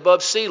 feet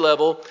above sea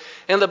level,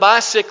 and the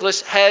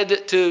bicyclists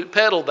had to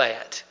pedal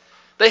that.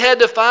 They had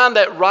to find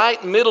that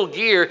right middle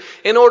gear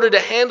in order to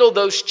handle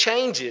those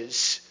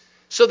changes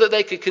so that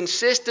they could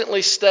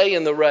consistently stay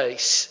in the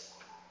race.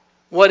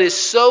 What is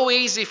so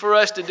easy for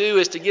us to do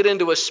is to get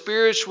into a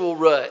spiritual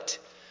rut,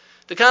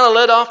 to kind of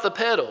let off the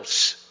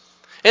pedals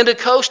and to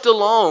coast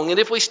along. And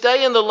if we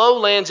stay in the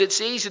lowlands, it's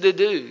easy to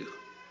do.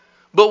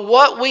 But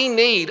what we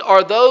need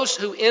are those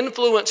who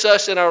influence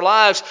us in our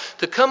lives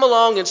to come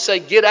along and say,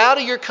 get out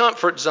of your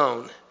comfort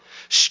zone.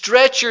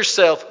 Stretch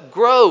yourself.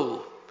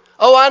 Grow.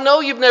 Oh, I know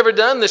you've never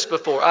done this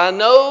before. I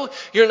know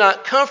you're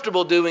not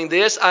comfortable doing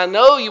this. I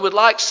know you would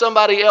like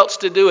somebody else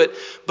to do it.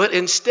 But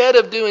instead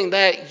of doing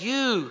that,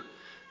 you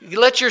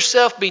let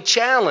yourself be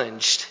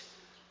challenged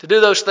to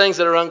do those things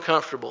that are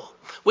uncomfortable.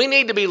 We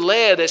need to be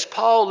led, as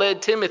Paul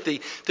led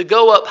Timothy, to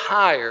go up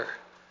higher.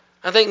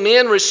 I think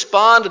men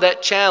respond to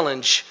that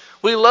challenge.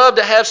 We love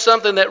to have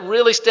something that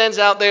really stands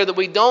out there that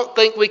we don't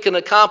think we can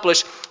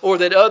accomplish or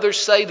that others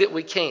say that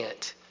we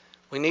can't.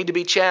 We need to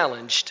be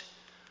challenged.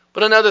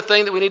 But another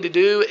thing that we need to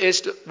do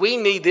is we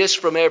need this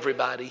from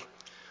everybody.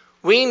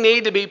 We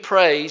need to be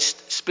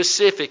praised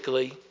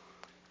specifically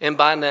and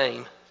by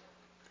name.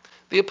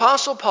 The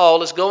Apostle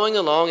Paul is going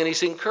along and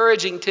he's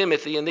encouraging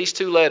Timothy in these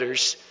 2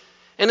 letters.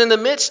 And in the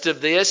midst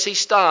of this, he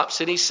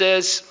stops and he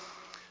says,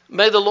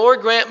 may the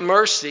Lord grant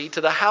mercy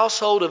to the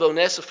household of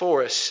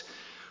Onesiphorus,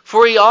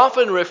 for he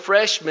often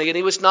refreshed me and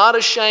he was not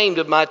ashamed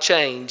of my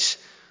chains.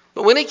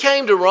 But when he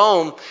came to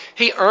Rome,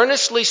 he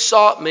earnestly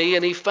sought me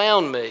and he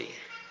found me.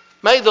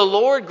 May the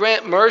Lord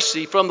grant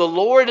mercy from the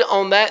Lord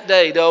on that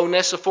day to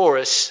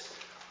Onesiphorus.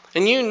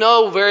 And you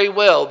know very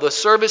well the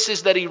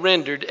services that he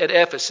rendered at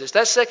Ephesus.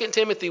 That's 2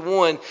 Timothy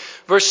 1,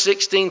 verse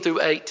 16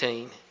 through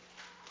 18.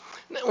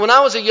 When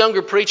I was a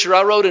younger preacher,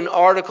 I wrote an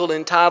article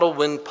entitled,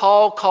 When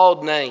Paul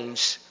Called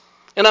Names.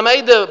 And I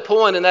made the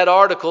point in that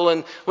article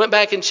and went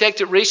back and checked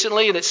it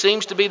recently, and it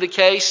seems to be the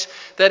case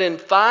that in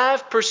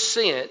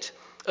 5%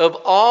 of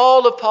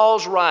all of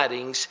Paul's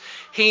writings,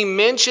 he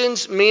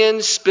mentions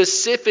men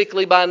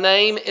specifically by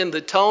name in the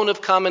tone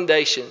of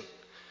commendation.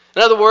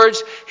 In other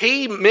words,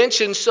 he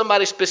mentioned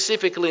somebody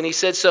specifically and he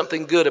said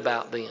something good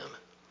about them.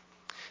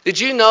 Did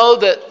you know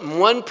that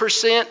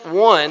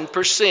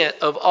 1%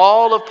 of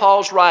all of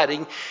Paul's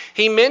writing,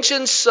 he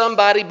mentions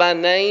somebody by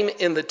name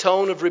in the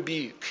tone of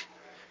rebuke?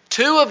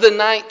 2 of the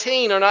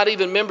 19 are not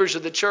even members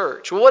of the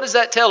church. Well, what does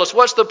that tell us?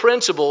 What's the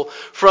principle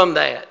from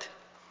that?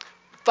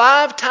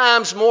 5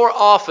 times more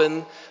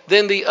often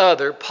than the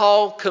other,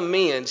 Paul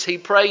commends, he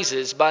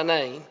praises by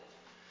name.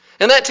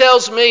 And that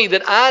tells me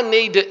that I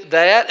need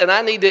that and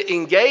I need to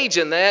engage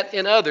in that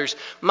in others.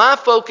 My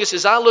focus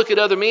as I look at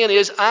other men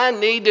is I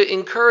need to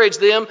encourage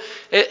them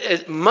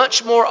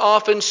much more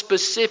often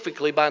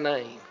specifically by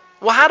name.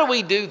 Well, how do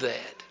we do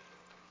that?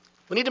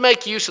 We need to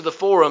make use of the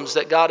forums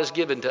that God has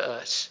given to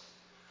us.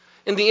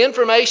 In the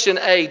information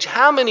age,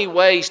 how many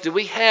ways do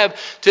we have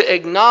to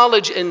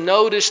acknowledge and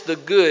notice the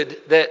good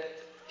that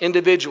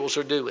individuals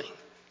are doing?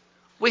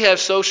 We have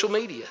social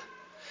media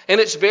in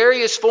its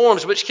various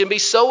forms, which can be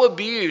so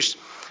abused.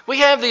 We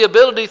have the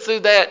ability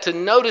through that to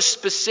notice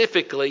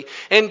specifically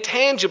and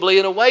tangibly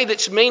in a way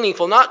that's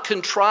meaningful, not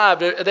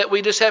contrived, that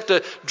we just have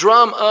to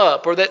drum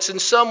up or that's in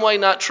some way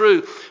not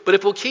true. But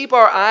if we'll keep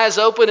our eyes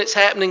open, it's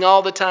happening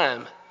all the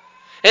time.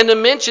 And to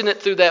mention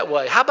it through that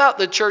way. How about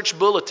the church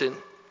bulletin?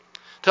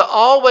 To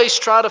always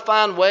try to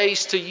find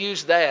ways to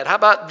use that. How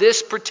about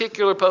this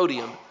particular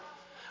podium?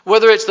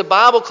 Whether it's the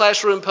Bible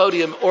classroom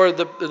podium or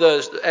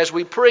as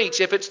we preach,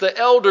 if it's the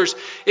elders,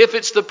 if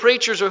it's the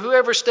preachers or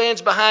whoever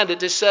stands behind it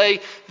to say,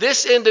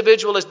 this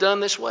individual has done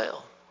this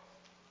well.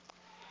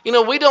 You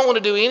know, we don't want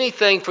to do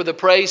anything for the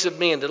praise of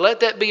men, to let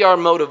that be our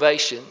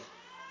motivation.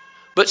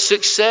 But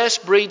success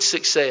breeds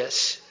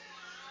success.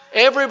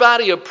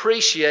 Everybody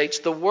appreciates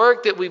the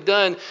work that we've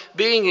done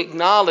being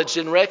acknowledged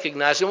and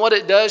recognized. And what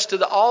it does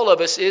to all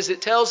of us is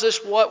it tells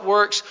us what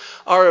works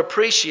are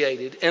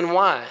appreciated and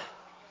why.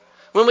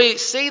 When we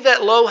see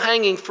that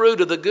low-hanging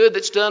fruit of the good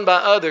that's done by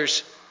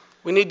others,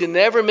 we need to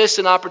never miss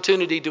an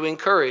opportunity to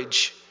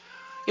encourage.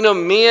 You know,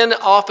 men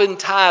often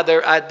tie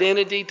their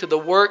identity to the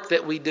work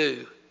that we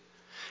do.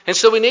 And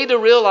so we need to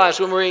realize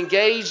when we're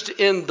engaged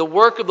in the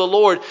work of the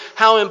Lord,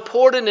 how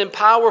important and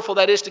powerful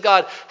that is to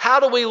God.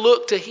 How do we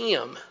look to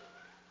Him?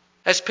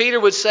 As Peter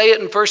would say it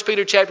in 1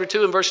 Peter chapter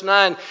 2 and verse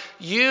 9,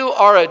 you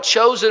are a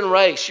chosen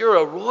race. You're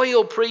a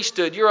royal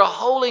priesthood. You're a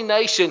holy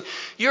nation.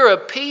 You're a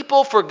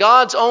people for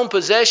God's own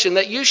possession,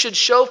 that you should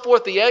show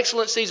forth the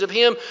excellencies of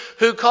Him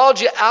who called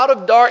you out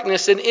of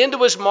darkness and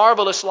into His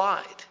marvelous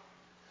light.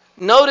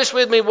 Notice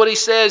with me what he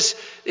says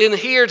in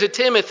here to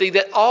Timothy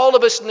that all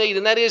of us need,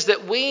 and that is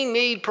that we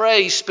need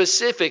praise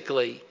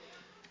specifically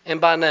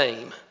and by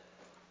name.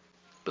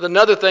 But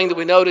another thing that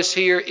we notice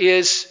here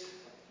is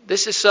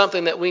this is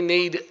something that we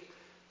need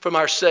from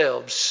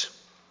ourselves.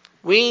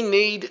 We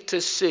need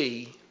to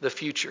see the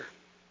future.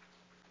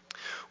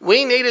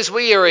 We need, as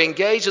we are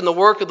engaged in the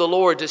work of the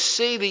Lord, to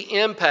see the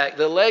impact,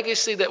 the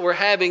legacy that we're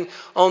having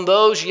on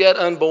those yet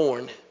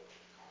unborn.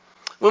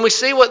 When we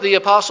see what the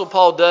Apostle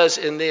Paul does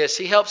in this,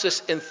 he helps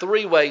us in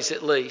three ways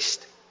at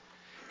least.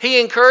 He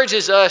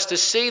encourages us to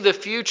see the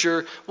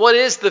future. What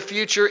is the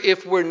future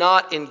if we're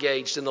not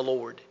engaged in the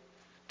Lord?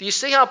 Do you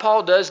see how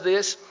Paul does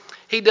this?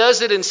 He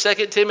does it in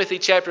 2 Timothy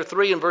chapter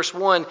 3 and verse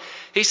 1.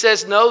 He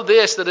says, know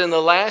this, that in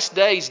the last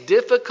days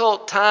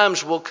difficult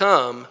times will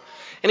come.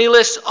 And he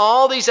lists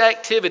all these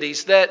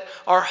activities that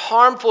are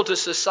harmful to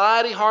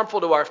society,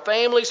 harmful to our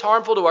families,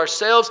 harmful to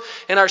ourselves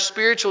and our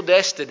spiritual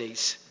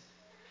destinies.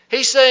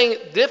 He's saying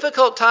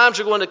difficult times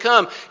are going to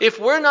come. If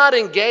we're not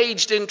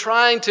engaged in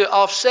trying to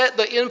offset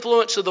the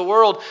influence of the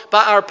world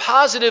by our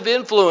positive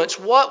influence,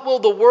 what will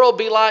the world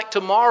be like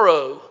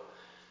tomorrow?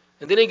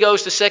 And then he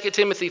goes to 2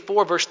 Timothy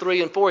 4, verse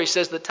 3 and 4. He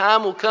says, the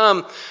time will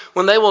come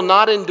when they will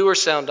not endure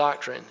sound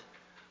doctrine.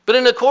 But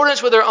in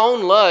accordance with their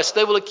own lust,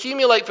 they will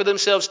accumulate for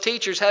themselves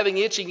teachers having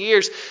itching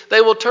ears. They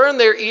will turn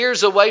their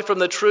ears away from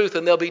the truth,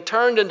 and they'll be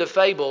turned into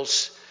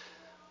fables.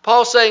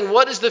 Paul's saying,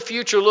 what does the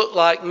future look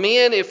like?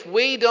 Men, if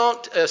we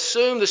don't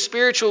assume the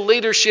spiritual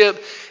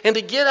leadership and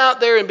to get out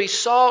there and be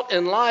salt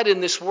and light in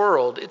this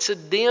world, it's a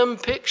dim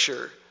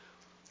picture.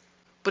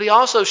 But he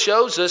also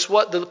shows us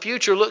what the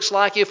future looks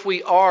like if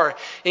we are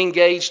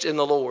engaged in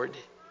the Lord.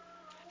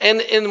 And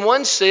in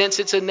one sense,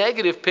 it's a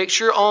negative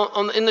picture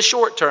in the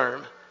short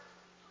term.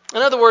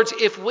 In other words,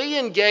 if we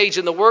engage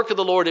in the work of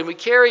the Lord and we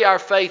carry our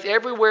faith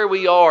everywhere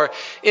we are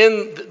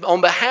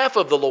on behalf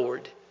of the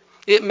Lord,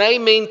 it may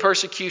mean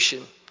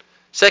persecution.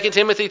 2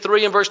 Timothy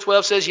 3 and verse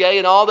 12 says, yea,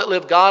 and all that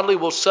live godly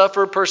will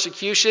suffer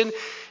persecution.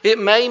 It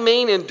may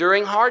mean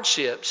enduring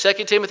hardship. 2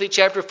 Timothy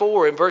chapter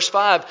 4 and verse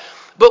 5.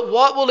 But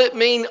what will it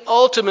mean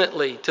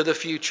ultimately to the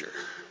future?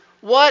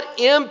 What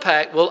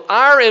impact will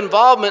our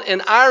involvement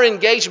and our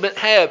engagement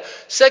have?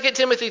 2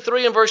 Timothy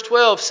 3 and verse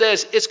 12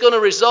 says it's going to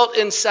result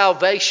in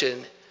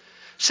salvation.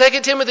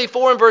 2 Timothy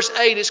 4 and verse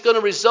 8, it's going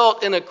to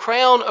result in a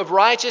crown of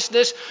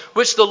righteousness,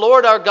 which the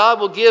Lord our God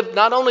will give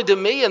not only to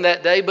me in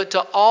that day, but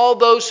to all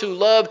those who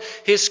love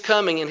His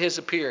coming and His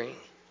appearing.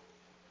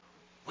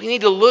 We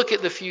need to look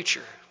at the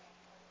future.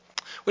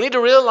 We need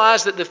to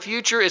realize that the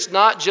future is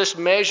not just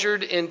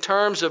measured in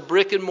terms of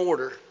brick and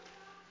mortar.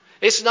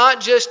 It's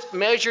not just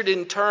measured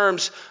in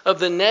terms of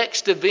the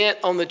next event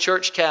on the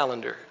church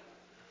calendar.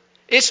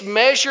 It's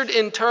measured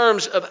in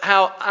terms of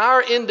how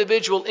our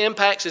individual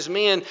impacts as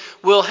men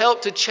will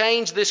help to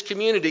change this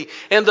community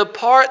and the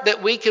part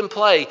that we can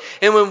play.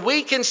 And when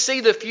we can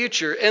see the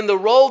future and the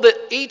role that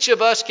each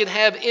of us can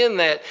have in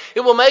that,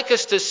 it will make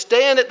us to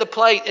stand at the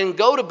plate and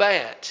go to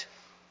bat.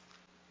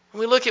 When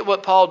we look at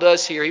what Paul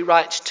does here, he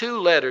writes 2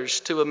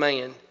 letters to a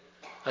man,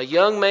 a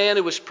young man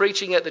who was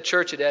preaching at the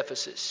church at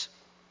Ephesus.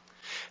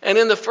 And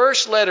in the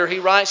first letter, he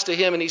writes to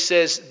him and he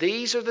says,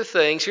 these are the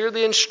things, here are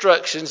the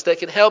instructions that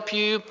can help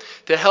you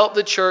to help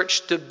the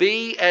church to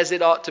be as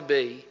it ought to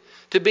be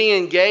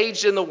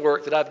engaged in the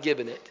work that I've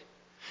given it.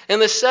 In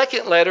the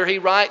second letter, he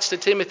writes to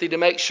Timothy to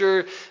make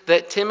sure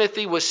that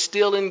Timothy was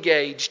still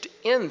engaged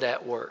in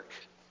that work.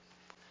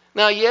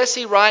 Now, yes,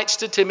 he writes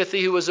to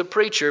Timothy, who was a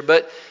preacher,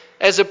 but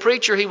as a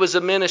preacher, he was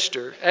a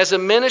minister. As a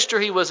minister,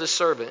 he was a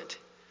servant.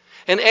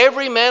 And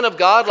every man of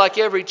God, like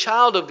every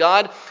child of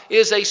God,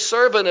 is a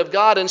servant of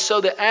God. And so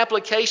the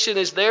application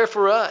is there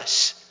for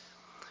us.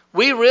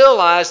 We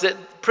realize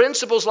that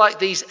principles like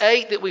these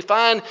 8 that we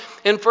find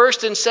in 1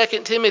 and 2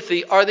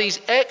 Timothy are these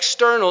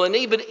external and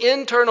even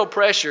internal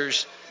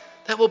pressures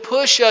that will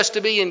push us to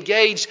be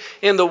engaged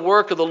in the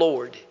work of the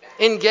Lord.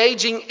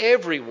 Engaging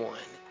everyone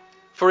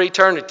for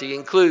eternity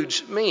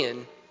includes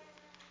men.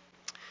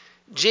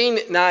 Jean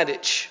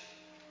Nidich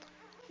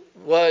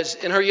was,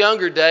 in her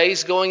younger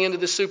days, going into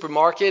the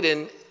supermarket,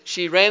 and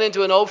she ran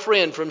into an old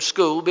friend from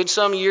school. It'd been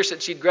some years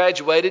since she'd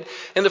graduated,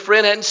 and the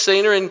friend hadn't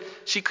seen her, and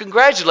she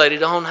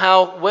congratulated on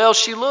how well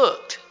she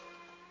looked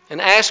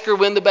and asked her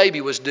when the baby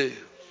was due.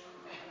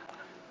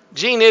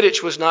 Jean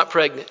Nidich was not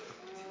pregnant.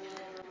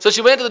 So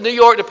she went to the New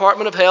York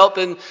Department of Health,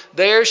 and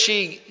there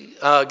she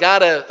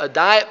got a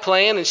diet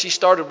plan, and she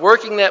started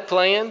working that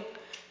plan.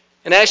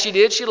 And as she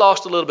did, she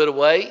lost a little bit of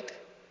weight.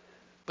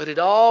 But it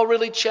all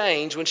really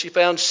changed when she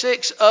found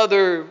 6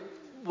 other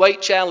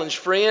weight-challenged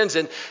friends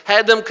and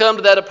had them come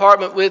to that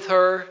apartment with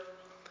her.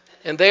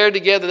 And there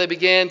together they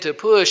began to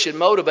push and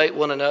motivate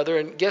one another.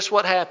 And guess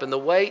what happened? The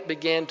weight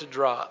began to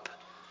drop.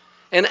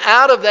 And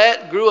out of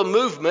that grew a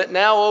movement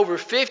now over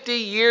 50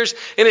 years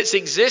in its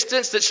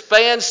existence that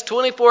spans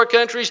 24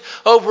 countries,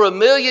 over 1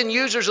 million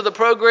users of the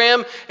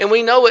program. And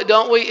we know it,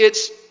 don't we?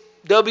 It's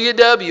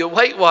WW,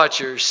 Weight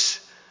Watchers.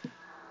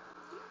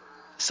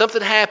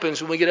 Something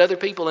happens when we get other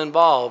people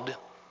involved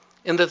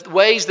in the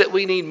ways that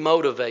we need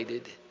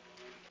motivated.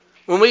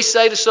 When we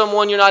say to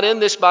someone, you're not in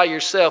this by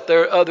yourself,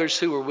 there are others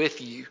who are with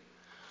you.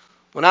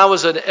 When I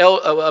was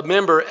a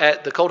member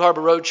at the Cold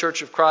Harbor Road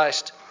Church of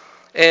Christ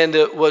and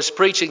was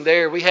preaching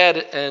there, we had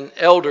an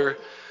elder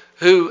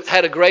who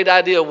had a great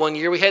idea one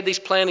year. We had these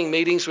planning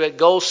meetings, we had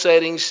goal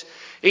settings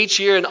each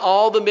year, and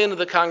all the men of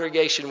the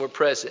congregation were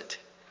present.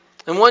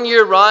 And one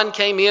year, Ron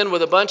came in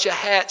with a bunch of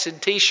hats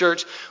and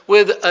T-shirts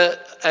with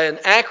an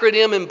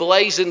acronym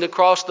emblazoned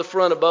across the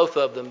front of both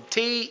of them,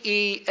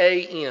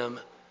 TEAM.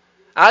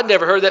 I'd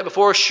never heard that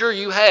before. Sure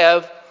you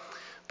have.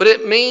 But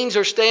it means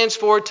or stands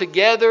for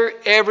Together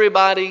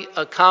Everybody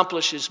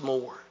Accomplishes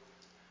More.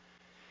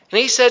 And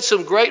he said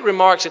some great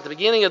remarks at the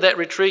beginning of that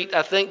retreat,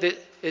 I think that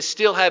is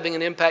still having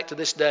an impact to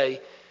this day.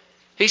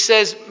 He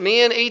says,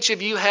 men, each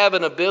of you have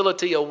an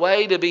ability, a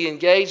way to be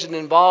engaged and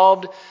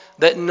involved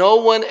that no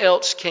one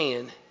else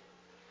can.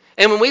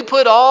 And when we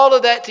put all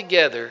of that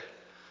together,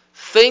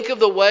 think of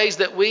the ways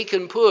that we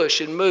can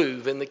push and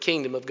move in the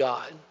kingdom of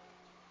God.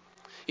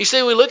 You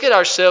see, we look at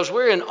ourselves,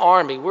 we're an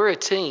army, we're a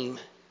team.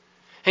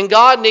 And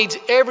God needs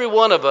every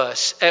one of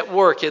us at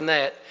work in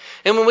that.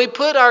 And when we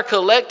put our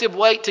collective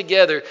weight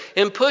together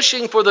in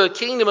pushing for the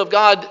kingdom of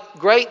God,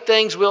 great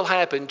things will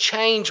happen.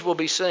 Change will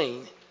be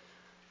seen.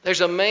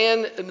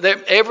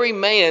 Every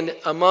man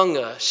among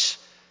us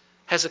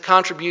has a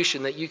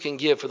contribution that you can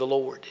give for the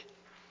Lord.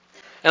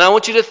 And I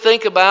want you to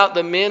think about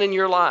the men in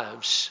your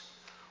lives,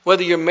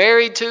 whether you're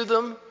married to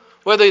them,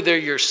 whether they're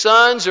your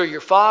sons or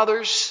your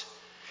fathers,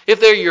 if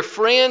they're your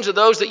friends or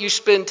those that you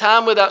spend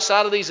time with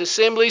outside of these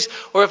assemblies,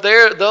 or if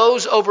they're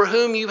those over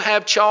whom you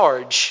have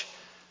charge.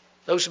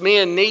 Those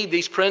men need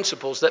these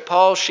principles that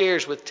Paul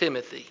shares with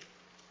Timothy.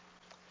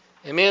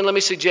 And men, let me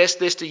suggest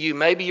this to you.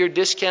 Maybe you're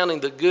discounting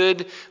the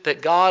good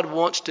that God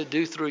wants to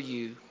do through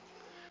you.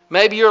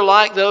 Maybe you're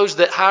like those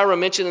that Hiram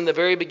mentioned in the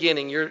very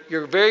beginning.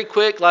 You're very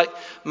quick, like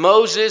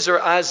Moses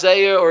or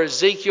Isaiah or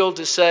Ezekiel,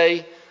 to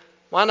say,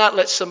 why not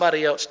let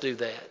somebody else do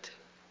that?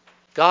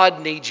 God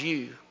needs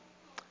you.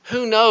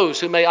 Who knows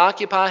who may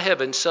occupy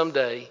heaven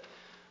someday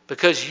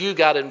because you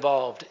got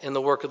involved in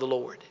the work of the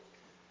Lord.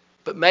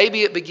 But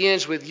maybe it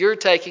begins with your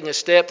taking a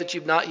step that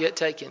you've not yet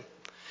taken.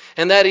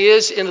 And that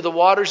is into the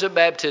waters of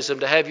baptism,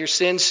 to have your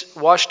sins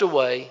washed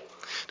away,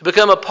 to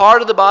become a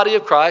part of the body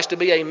of Christ, to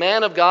be a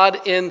man of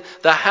God in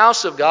the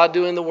house of God,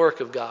 doing the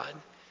work of God.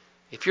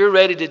 If you're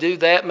ready to do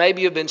that,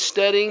 maybe you've been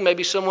studying,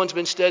 maybe someone's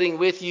been studying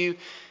with you,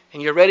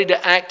 and you're ready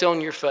to act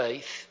on your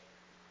faith.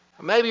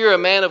 Or maybe you're a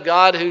man of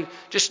God who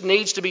just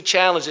needs to be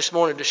challenged this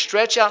morning to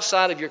stretch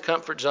outside of your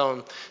comfort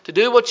zone, to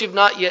do what you've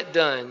not yet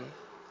done,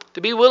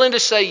 to be willing to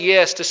say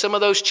yes to some of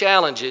those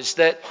challenges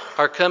that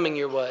are coming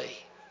your way.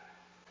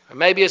 Or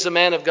maybe as a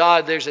man of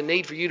God, there's a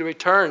need for you to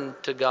return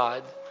to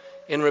God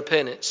in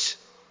repentance.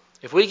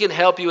 If we can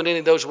help you in any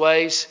of those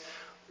ways,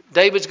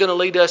 David's going to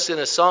lead us in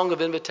a song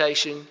of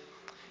invitation.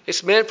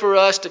 It's meant for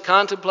us to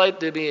contemplate,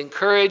 to be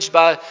encouraged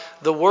by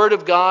the Word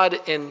of God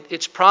and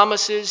its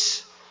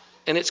promises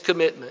and its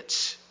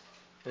commitments.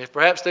 And if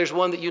perhaps there's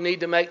one that you need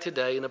to make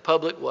today in a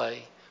public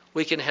way,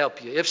 we can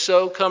help you. If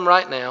so, come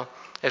right now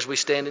as we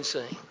stand and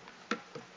sing.